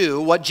guys do,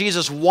 what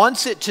Jesus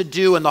wants it to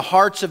do in the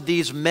hearts of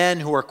these men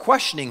who are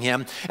questioning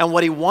him, and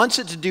what he wants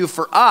it to do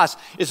for us,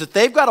 is that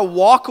they've got to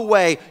walk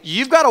away,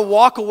 you've got to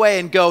walk away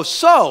and go,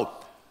 so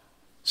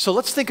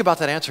let's think about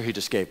that answer he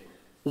just gave.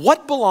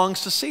 What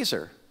belongs to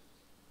Caesar?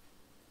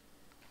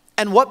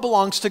 And what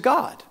belongs to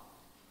God?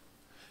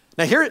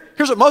 Now here's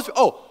what most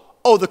people,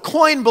 the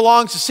coin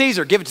belongs to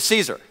Caesar, give it to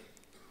Caesar.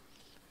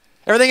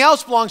 Everything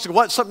else belongs to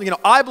what? Something,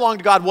 I belong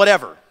to God,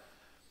 whatever.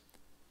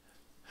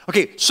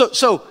 Okay,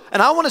 so,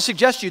 and I want to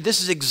suggest to you,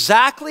 this is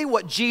exactly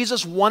what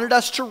Jesus wanted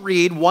us to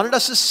read, wanted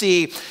us to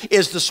see,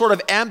 is the sort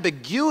of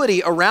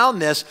ambiguity around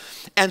this,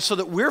 and so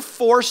that we're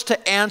forced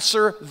to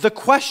answer the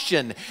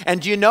question. And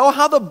do you know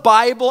how the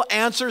Bible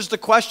answers the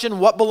question,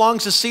 what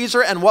belongs to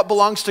Caesar and what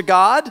belongs to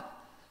God?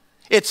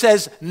 It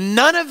says,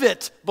 none of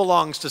it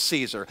belongs to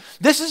Caesar.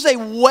 This is a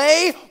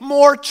way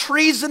more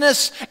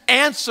treasonous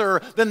answer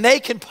than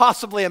they can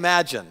possibly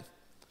imagine.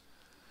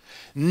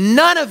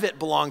 None of it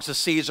belongs to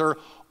Caesar.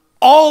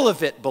 All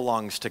of it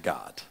belongs to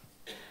God.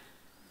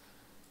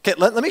 Okay,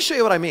 let me show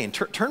you what I mean.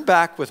 Turn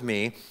back with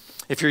me,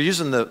 if you're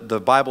using the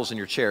Bibles in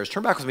your chairs,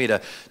 turn back with me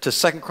to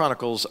 1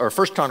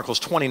 Chronicles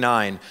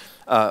 29,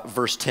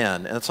 verse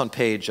 10, and it's on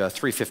page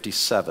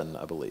 357,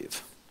 I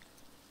believe.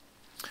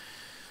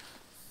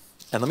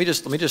 And let me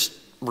just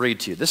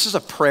read to you. This is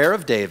a prayer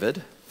of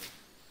David.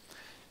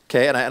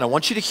 Okay, and I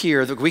want you to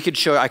hear that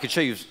I could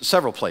show you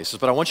several places,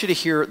 but I want you to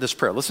hear this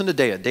prayer. Listen to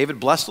David. David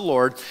blessed the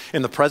Lord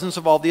in the presence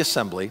of all the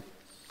assembly,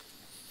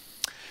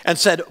 and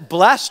said,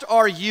 blessed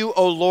are you,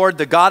 O Lord,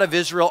 the God of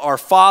Israel, our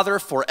Father,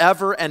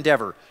 forever and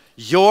ever.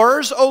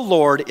 Yours, O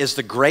Lord, is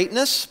the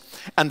greatness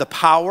and the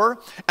power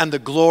and the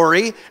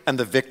glory and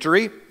the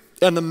victory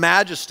and the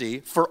majesty,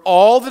 for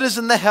all that is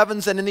in the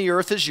heavens and in the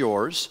earth is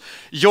yours.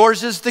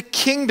 Yours is the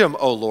kingdom,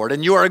 O Lord,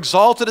 and you are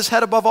exalted as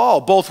head above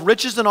all. Both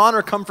riches and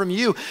honor come from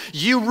you.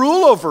 You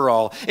rule over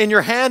all. In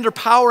your hand are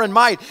power and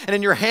might, and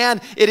in your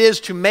hand it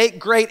is to make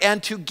great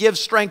and to give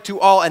strength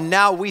to all. And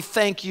now we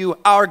thank you,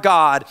 our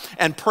God,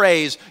 and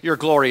praise your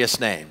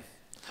glorious name.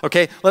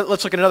 Okay,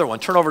 let's look at another one.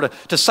 Turn over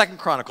to 2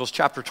 Chronicles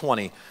chapter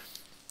 20,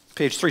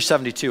 page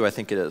 372, I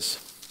think it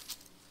is.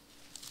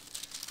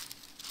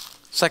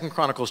 2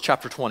 Chronicles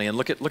chapter 20, and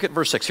look at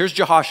verse 6. Here's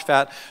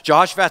Jehoshaphat.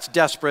 Jehoshaphat's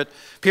desperate.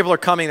 People are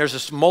coming. There's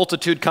this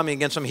multitude coming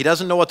against him. He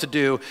doesn't know what to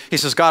do. He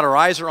says, God, our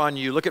eyes are on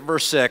you. Look at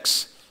verse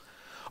 6.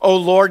 O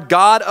Lord,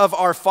 God of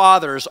our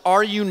fathers,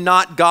 are you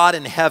not God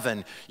in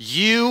heaven?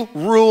 You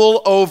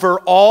rule over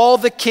all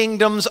the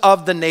kingdoms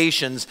of the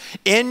nations.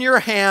 In your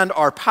hand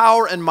are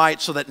power and might,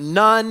 so that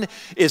none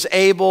is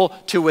able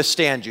to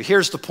withstand you.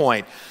 Here's the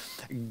point.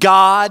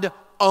 God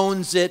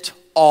owns it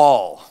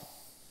all.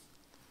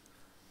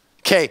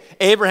 Okay,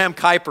 Abraham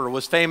Kuyper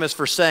was famous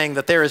for saying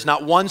that there is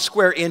not one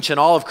square inch in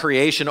all of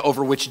creation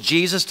over which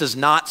Jesus does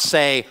not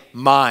say,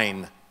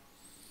 mine.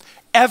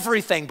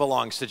 Everything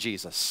belongs to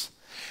Jesus.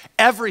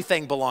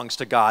 Everything belongs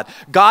to God.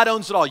 God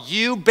owns it all.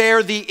 You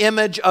bear the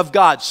image of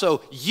God,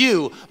 so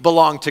you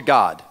belong to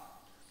God.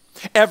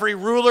 Every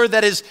ruler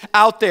that is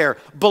out there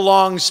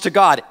belongs to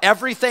God.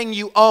 Everything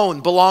you own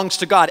belongs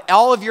to God.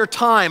 All of your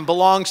time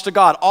belongs to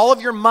God. All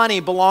of your money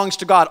belongs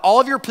to God. All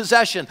of your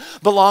possession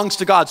belongs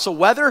to God. So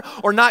whether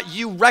or not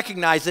you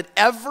recognize it,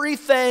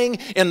 everything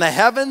in the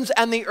heavens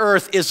and the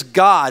earth is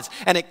God's,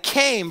 and it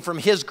came from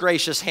his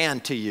gracious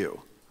hand to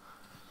you.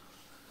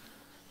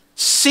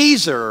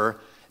 Caesar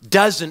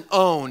doesn't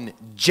own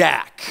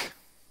jack.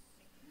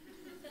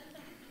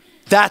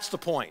 That's the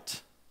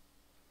point.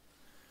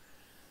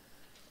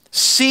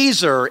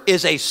 Caesar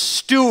is a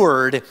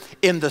steward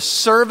in the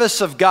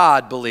service of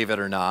God, believe it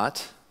or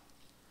not.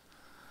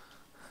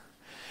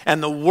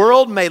 And the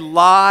world may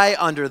lie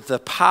under the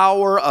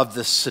power of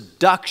the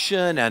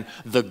seduction and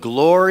the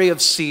glory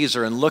of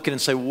Caesar and look at it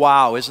and say,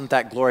 wow, isn't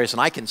that glorious?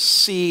 And I can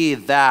see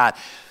that.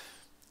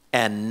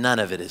 And none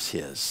of it is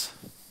his.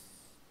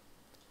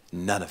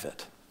 None of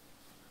it.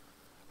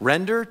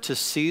 Render to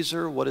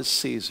Caesar what is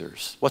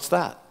Caesar's. What's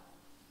that?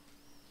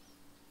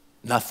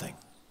 Nothing.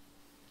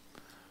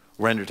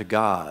 Render to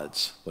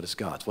God's what is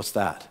God's. What's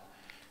that?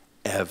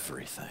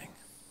 Everything.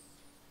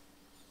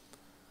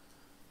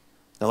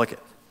 Now look at,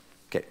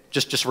 okay,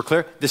 just so we're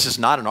clear, this is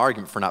not an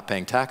argument for not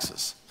paying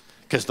taxes.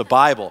 Because the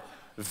Bible,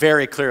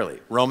 very clearly,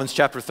 Romans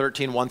chapter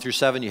 13, 1 through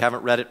 7, you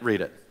haven't read it,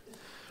 read it.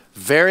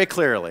 Very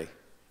clearly,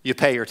 you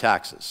pay your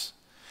taxes.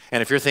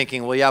 And if you're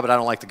thinking, well, yeah, but I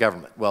don't like the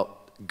government. Well,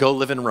 go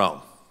live in Rome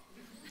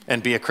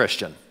and be a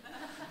Christian.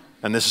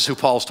 And this is who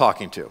Paul's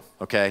talking to,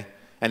 okay?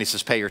 And he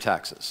says, pay your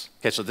taxes.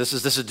 Okay, so this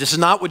is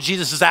not what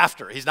Jesus is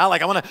after. He's not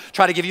like, I want to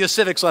try to give you a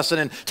civics lesson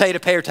and tell you to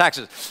pay your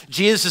taxes.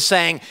 Jesus is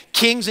saying,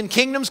 kings and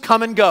kingdoms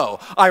come and go.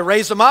 I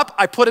raise them up,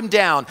 I put them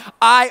down.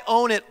 I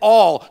own it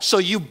all, so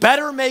you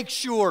better make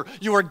sure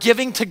you are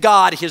giving to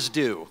God his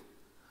due.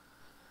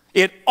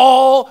 It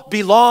all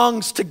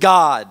belongs to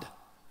God.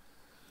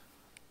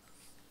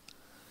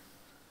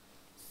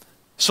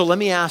 So let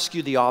me ask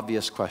you the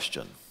obvious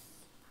question.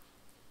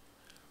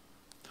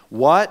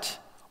 What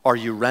are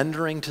you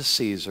rendering to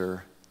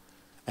Caesar,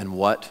 and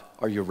what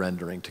are you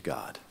rendering to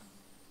God?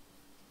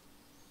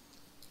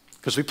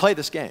 Because we play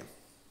this game.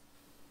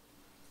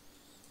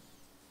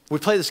 We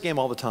play this game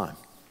all the time.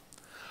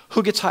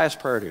 Who gets highest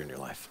priority in your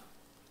life?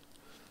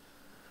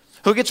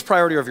 Who gets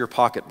priority over your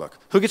pocketbook?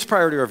 Who gets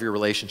priority over your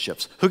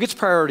relationships? Who gets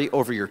priority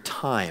over your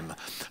time?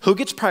 Who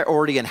gets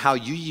priority in how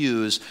you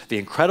use the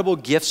incredible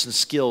gifts and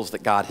skills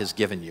that God has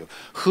given you?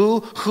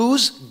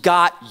 Who's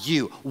got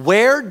you?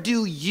 Where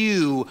do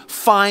you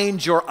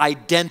find your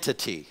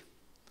identity?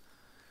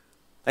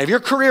 If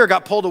your career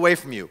got pulled away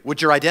from you,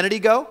 would your identity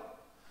go?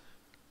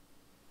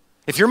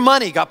 If your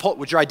money got pulled,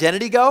 would your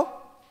identity go?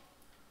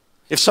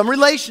 If some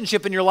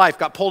relationship in your life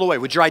got pulled away,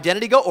 would your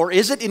identity go? Or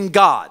is it in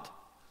God?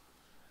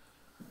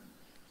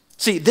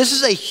 See, this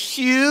is a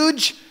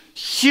huge,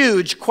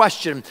 huge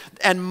question,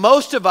 and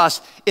most of us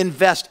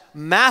invest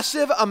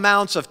massive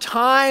amounts of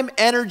time,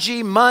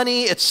 energy,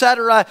 money,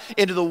 etc.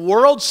 into the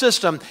world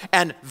system,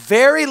 and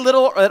very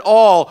little at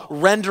all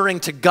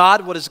rendering to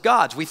God what is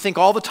God's. We think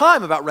all the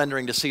time about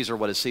rendering to Caesar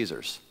what is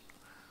Caesar's.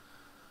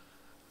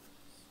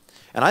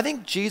 And I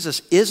think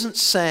Jesus isn't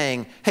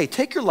saying, hey,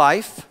 take your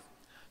life,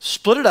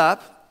 split it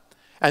up,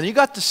 and you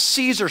got the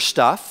Caesar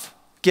stuff,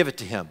 give it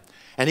to him.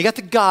 And you got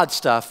the God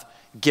stuff,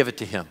 give it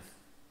to him.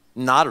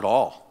 Not at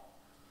all.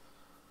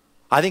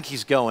 I think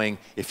he's going,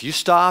 if you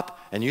stop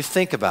and you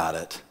think about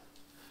it,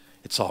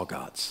 it's all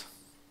God's.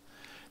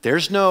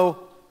 There's no,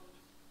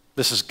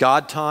 this is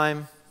God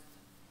time,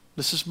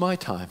 this is my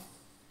time.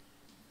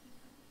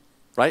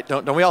 Right?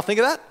 Don't we all think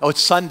of that? Oh,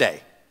 it's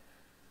Sunday.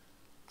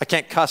 I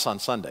can't cuss on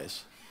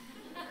Sundays.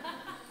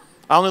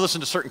 I only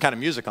listen to certain kind of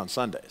music on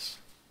Sundays.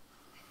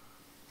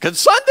 Because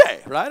it's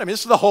Sunday, right? I mean,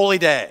 this is the holy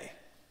day.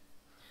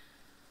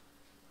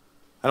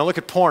 I don't look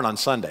at porn on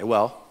Sunday.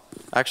 Well,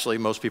 actually,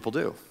 most people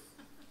do.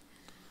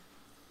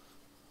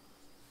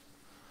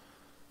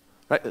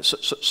 Right?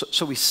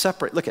 So we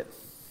separate. Look at,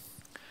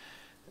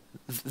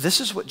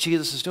 this is what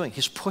Jesus is doing.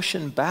 He's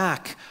pushing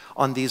back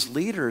on these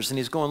leaders, and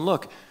he's going,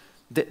 look,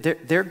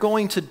 they're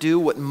going to do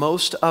what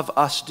most of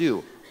us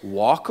do.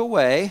 Walk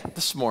away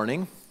this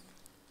morning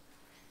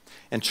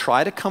and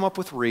try to come up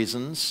with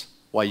reasons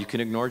why you can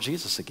ignore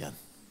Jesus again.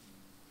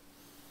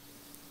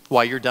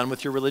 Why you're done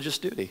with your religious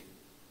duty.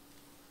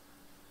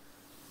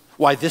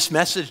 Why this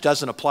message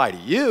doesn't apply to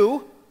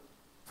you,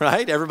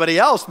 right? Everybody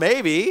else,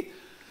 maybe.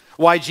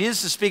 Why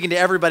Jesus is speaking to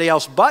everybody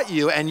else but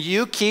you, and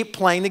you keep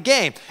playing the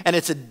game. And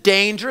it's a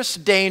dangerous,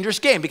 dangerous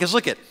game, because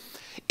look at,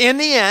 in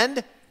the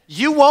end,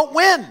 you won't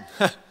win.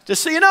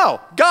 Just so you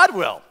know, God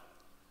will.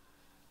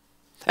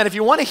 And if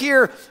you want to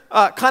hear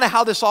kind of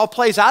how this all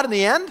plays out in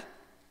the end,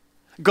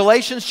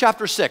 Galatians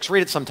chapter 6,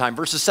 read it sometime,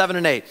 verses 7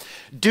 and 8.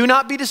 Do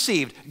not be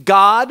deceived.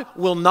 God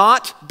will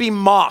not be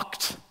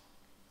mocked.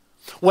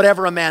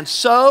 Whatever a man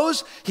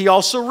sows, he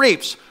also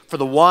reaps. For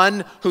the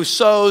one who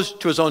sows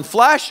to his own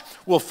flesh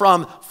will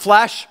from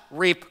flesh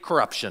reap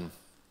corruption.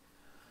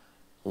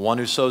 The one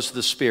who sows to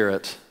the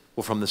Spirit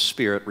will from the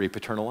Spirit reap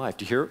eternal life.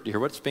 Do you hear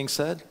what's being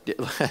said?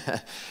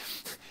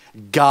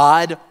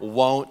 God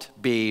won't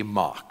be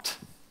mocked.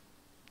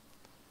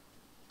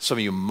 Some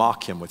of you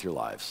mock him with your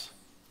lives.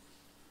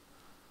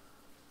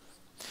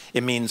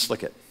 It means,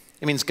 it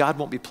means God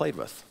won't be played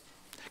with.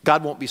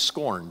 God won't be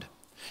scorned.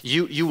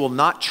 You will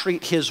not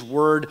treat his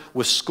word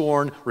with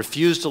scorn,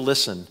 refuse to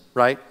listen,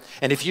 right?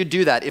 And if you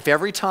do that, if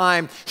every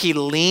time he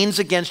leans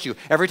against you,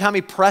 every time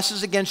he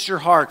presses against your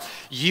heart,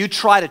 you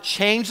try to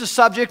change the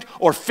subject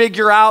or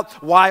figure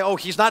out why,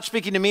 he's not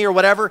speaking to me or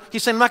whatever,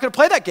 he's saying, I'm not going to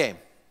play that game,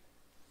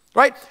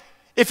 right?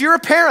 If you're a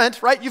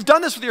parent, right, you've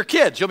done this with your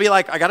kids. You'll be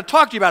like, I got to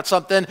talk to you about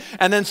something,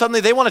 and then suddenly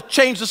they want to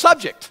change the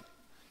subject.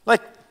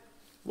 Like,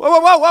 whoa,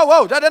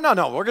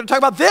 no, we're going to talk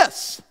about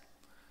this.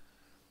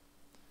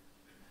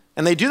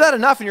 And they do that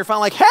enough, and you're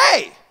finally like,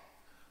 hey,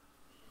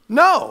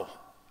 no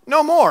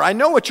more. I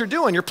know what you're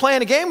doing. You're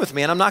playing a game with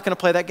me, and I'm not going to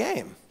play that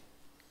game.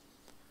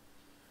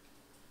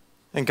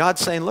 And God's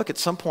saying, look, at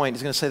some point,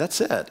 he's going to say,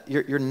 that's it.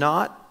 You're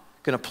not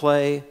going to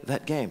play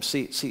that game.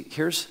 See,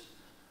 here's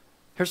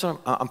what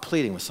I'm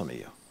pleading with some of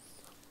you.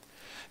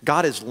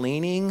 God is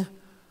leaning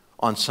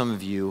on some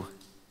of you,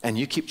 and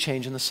you keep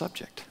changing the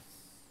subject.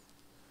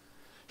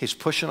 He's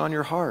pushing on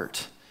your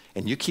heart,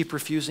 and you keep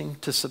refusing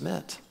to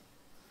submit.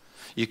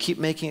 You keep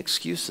making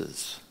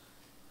excuses.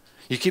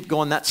 You keep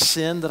going, that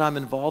sin that I'm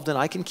involved in,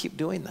 I can keep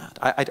doing that.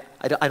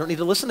 I don't need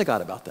to listen to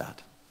God about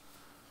that.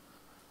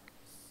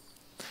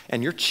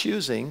 And you're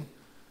choosing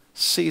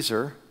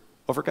Caesar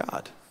over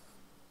God.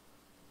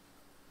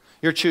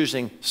 You're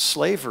choosing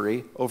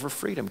slavery over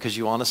freedom because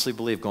you honestly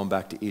believe going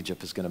back to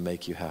Egypt is going to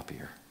make you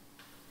happier.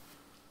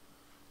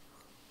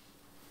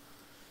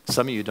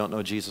 Some of you don't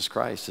know Jesus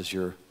Christ as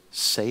your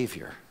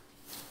Savior,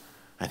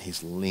 and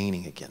he's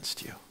leaning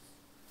against you.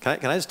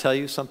 Can I just tell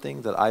you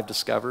something that I've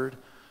discovered?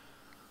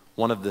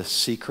 One of the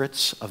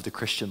secrets of the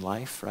Christian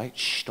life, right?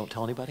 Shh, don't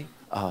tell anybody.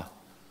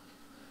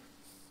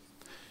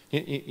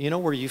 You know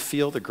where you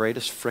feel the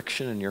greatest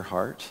friction in your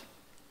heart?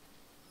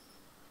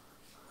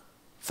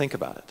 Think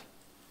about it.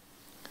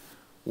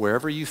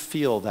 Wherever you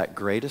feel that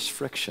greatest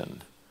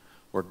friction,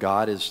 where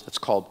God is, it's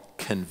called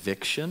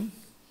conviction,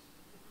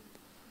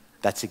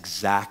 that's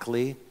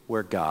exactly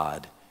where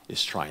God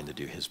is trying to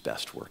do his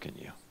best work in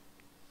you.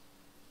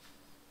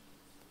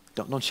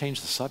 Don't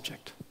change the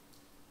subject.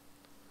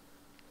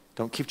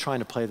 Don't keep trying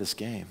to play this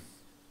game.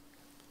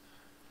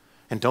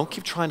 And don't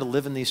keep trying to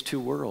live in these two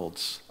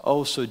worlds.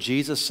 Oh, so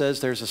Jesus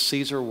says there's a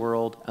Caesar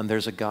world and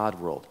there's a God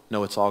world.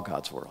 No, it's all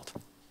God's world.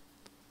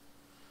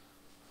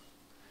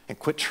 And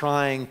quit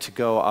trying to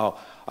go,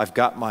 I've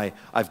got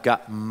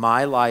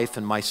my life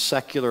and my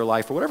secular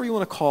life, or whatever you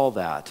want to call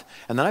that.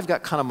 And then I've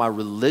got kind of my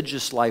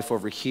religious life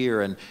over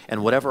here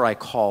and whatever I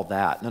call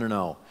that.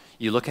 No.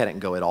 You look at it and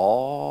go, it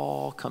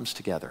all comes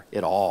together.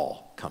 It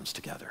all comes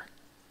together.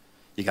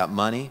 You got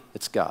money,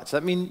 it's God. Does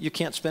that mean you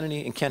can't spend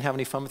any and can't have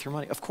any fun with your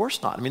money? Of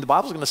course not. I mean, the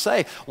Bible's going to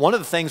say one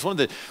of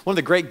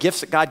the great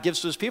gifts that God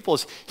gives to his people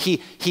is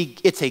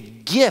it's a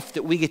gift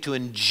that we get to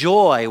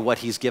enjoy what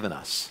he's given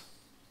us.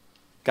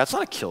 God's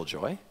not a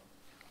killjoy.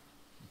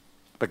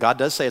 But God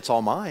does say it's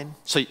all mine.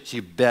 So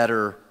you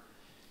better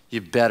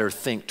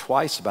think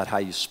twice about how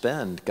you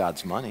spend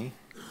God's money.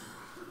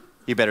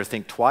 You better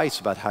think twice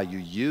about how you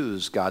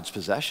use God's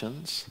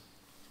possessions.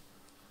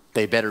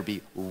 They better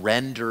be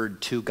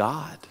rendered to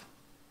God.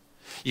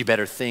 You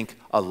better think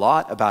a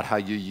lot about how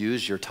you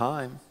use your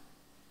time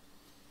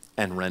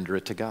and render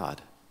it to God.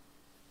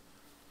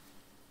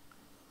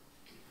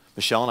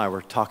 Michelle and I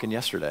were talking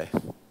yesterday.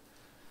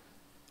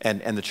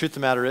 And the truth of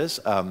the matter is,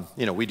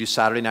 we do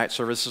Saturday night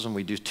services and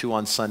we do 2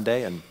 on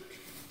Sunday. And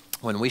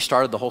when we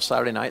started the whole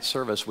Saturday night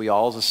service, we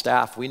all as a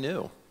staff, we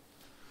knew.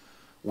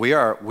 We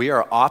are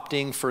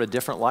opting for a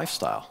different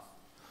lifestyle.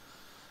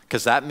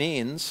 Because that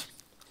means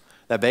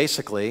that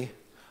basically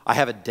I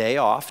have a day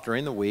off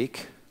during the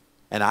week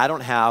and I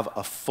don't have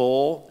a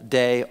full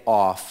day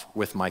off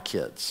with my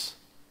kids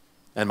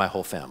and my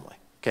whole family.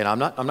 Okay,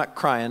 now I'm not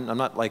crying. I'm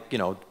not like,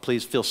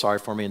 please feel sorry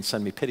for me and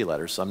send me pity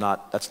letters.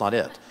 That's not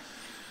it.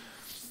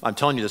 I'm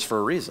telling you this for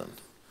a reason.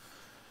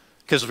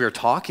 Because we were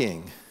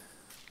talking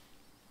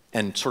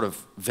and sort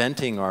of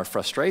venting our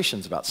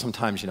frustrations about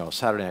sometimes,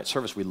 Saturday night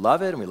service, we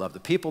love it and we love the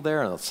people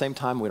there, and at the same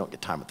time, we don't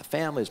get time with the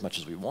family as much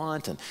as we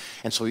want.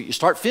 And so you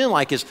start feeling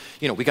like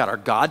we got our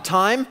God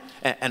time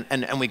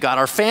and we got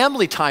our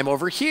family time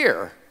over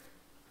here.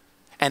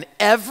 And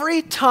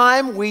every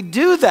time we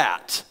do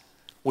that,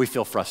 we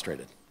feel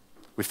frustrated.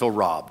 We feel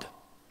robbed.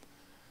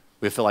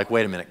 We feel like,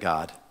 wait a minute,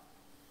 God.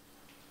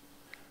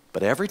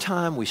 But every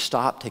time we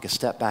stop, take a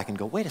step back and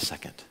go, wait a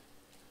second.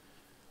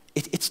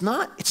 It's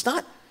not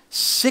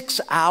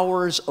 6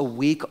 hours a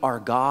week are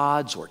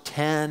God's or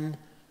 10.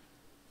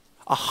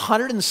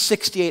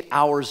 168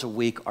 hours a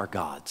week are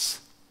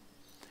God's.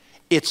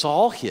 It's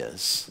all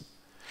His,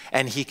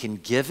 and He can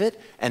give it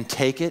and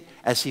take it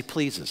as He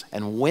pleases.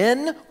 And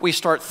when we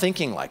start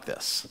thinking like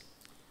this,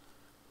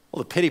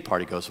 well, the pity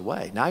party goes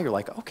away. Now you're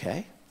like,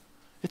 okay,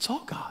 it's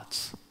all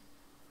God's.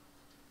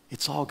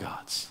 It's all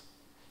God's.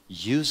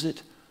 Use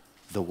it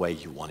the way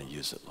you want to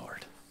use it,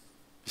 Lord.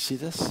 You see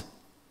this?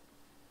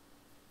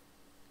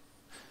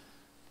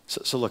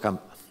 So look, I'm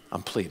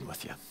pleading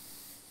with you.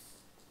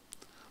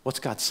 What's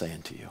God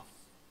saying to you?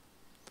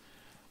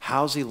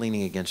 How's He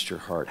leaning against your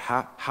heart?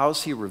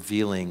 How's He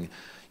revealing,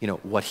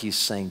 what He's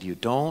saying to you?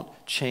 Don't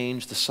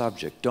change the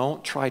subject.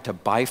 Don't try to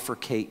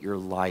bifurcate your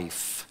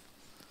life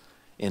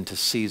into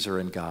Caesar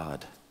and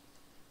God.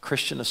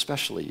 Christian,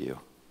 especially you.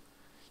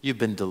 You've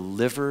been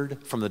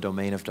delivered from the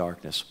domain of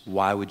darkness.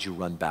 Why would you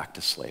run back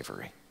to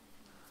slavery?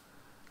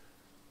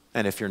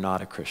 And if you're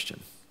not a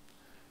Christian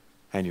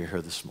and you're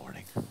here this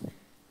morning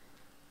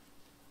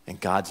and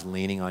God's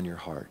leaning on your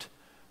heart,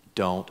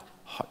 don't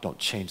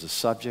change the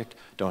subject.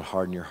 Don't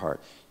harden your heart.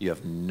 You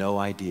have no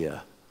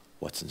idea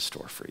what's in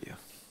store for you.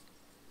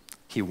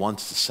 He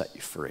wants to set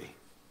you free.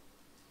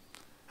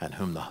 And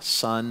whom the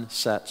Son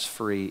sets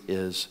free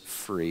is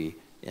free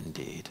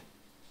indeed.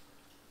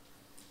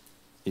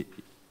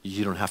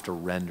 You don't have to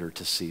render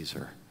to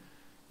Caesar.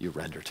 You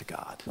render to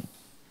God,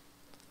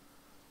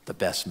 the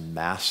best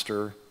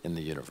master in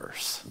the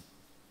universe,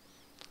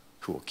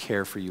 who will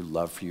care for you,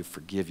 love for you,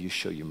 forgive you,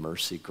 show you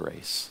mercy,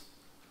 grace.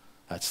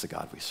 That's the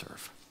God we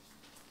serve.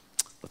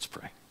 Let's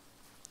pray.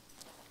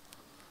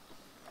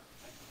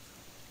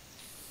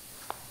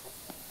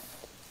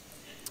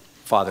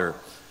 Father,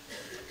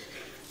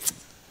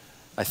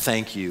 I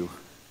thank you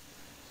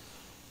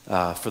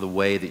for the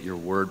way that your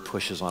word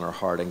pushes on our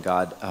heart. And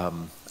God,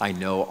 I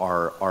know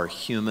our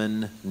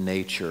human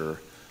nature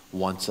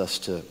wants us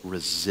to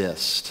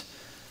resist,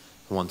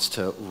 wants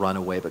to run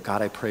away. But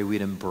God, I pray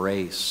we'd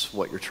embrace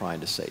what you're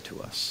trying to say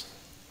to us.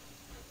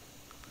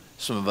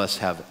 Some of us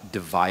have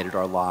divided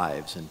our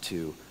lives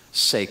into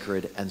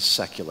sacred and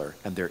secular,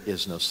 and there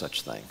is no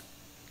such thing.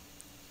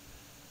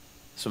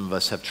 Some of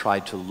us have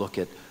tried to look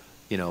at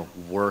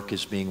work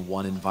as being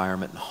one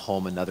environment, and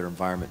home another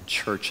environment,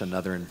 church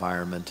another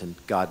environment. And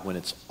God, when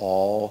it's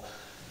all,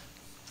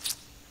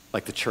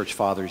 like the church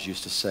fathers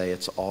used to say,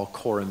 it's all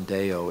coram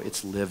Deo,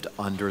 it's lived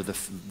under the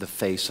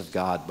face of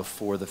God,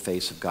 before the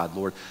face of God.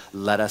 Lord,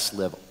 let us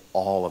live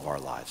all of our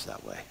lives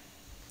that way.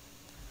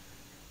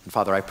 And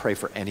Father, I pray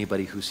for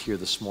anybody who's here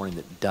this morning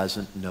that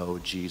doesn't know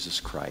Jesus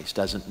Christ,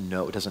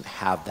 doesn't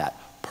have that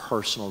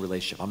personal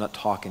relationship. I'm not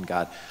talking,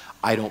 God,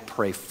 I don't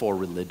pray for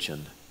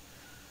religion.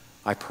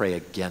 I pray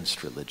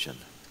against religion.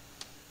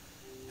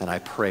 And I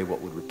pray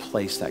what would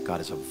replace that, God,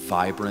 is a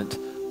vibrant,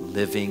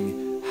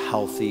 living,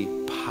 healthy,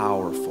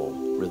 powerful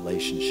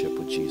relationship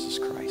with Jesus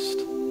Christ.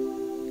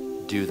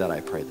 Do that,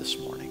 I pray, this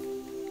morning.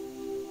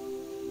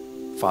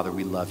 Father,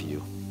 we love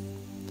you.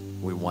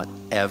 We want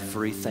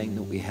everything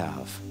that we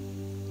have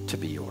to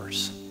be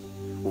yours.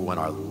 We want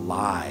our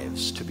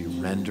lives to be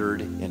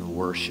rendered in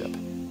worship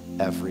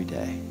every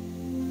day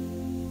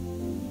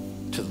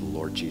to the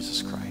Lord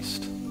Jesus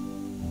Christ.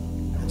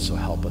 And so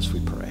help us, we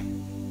pray.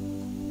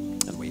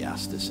 And we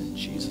ask this in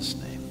Jesus'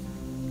 name.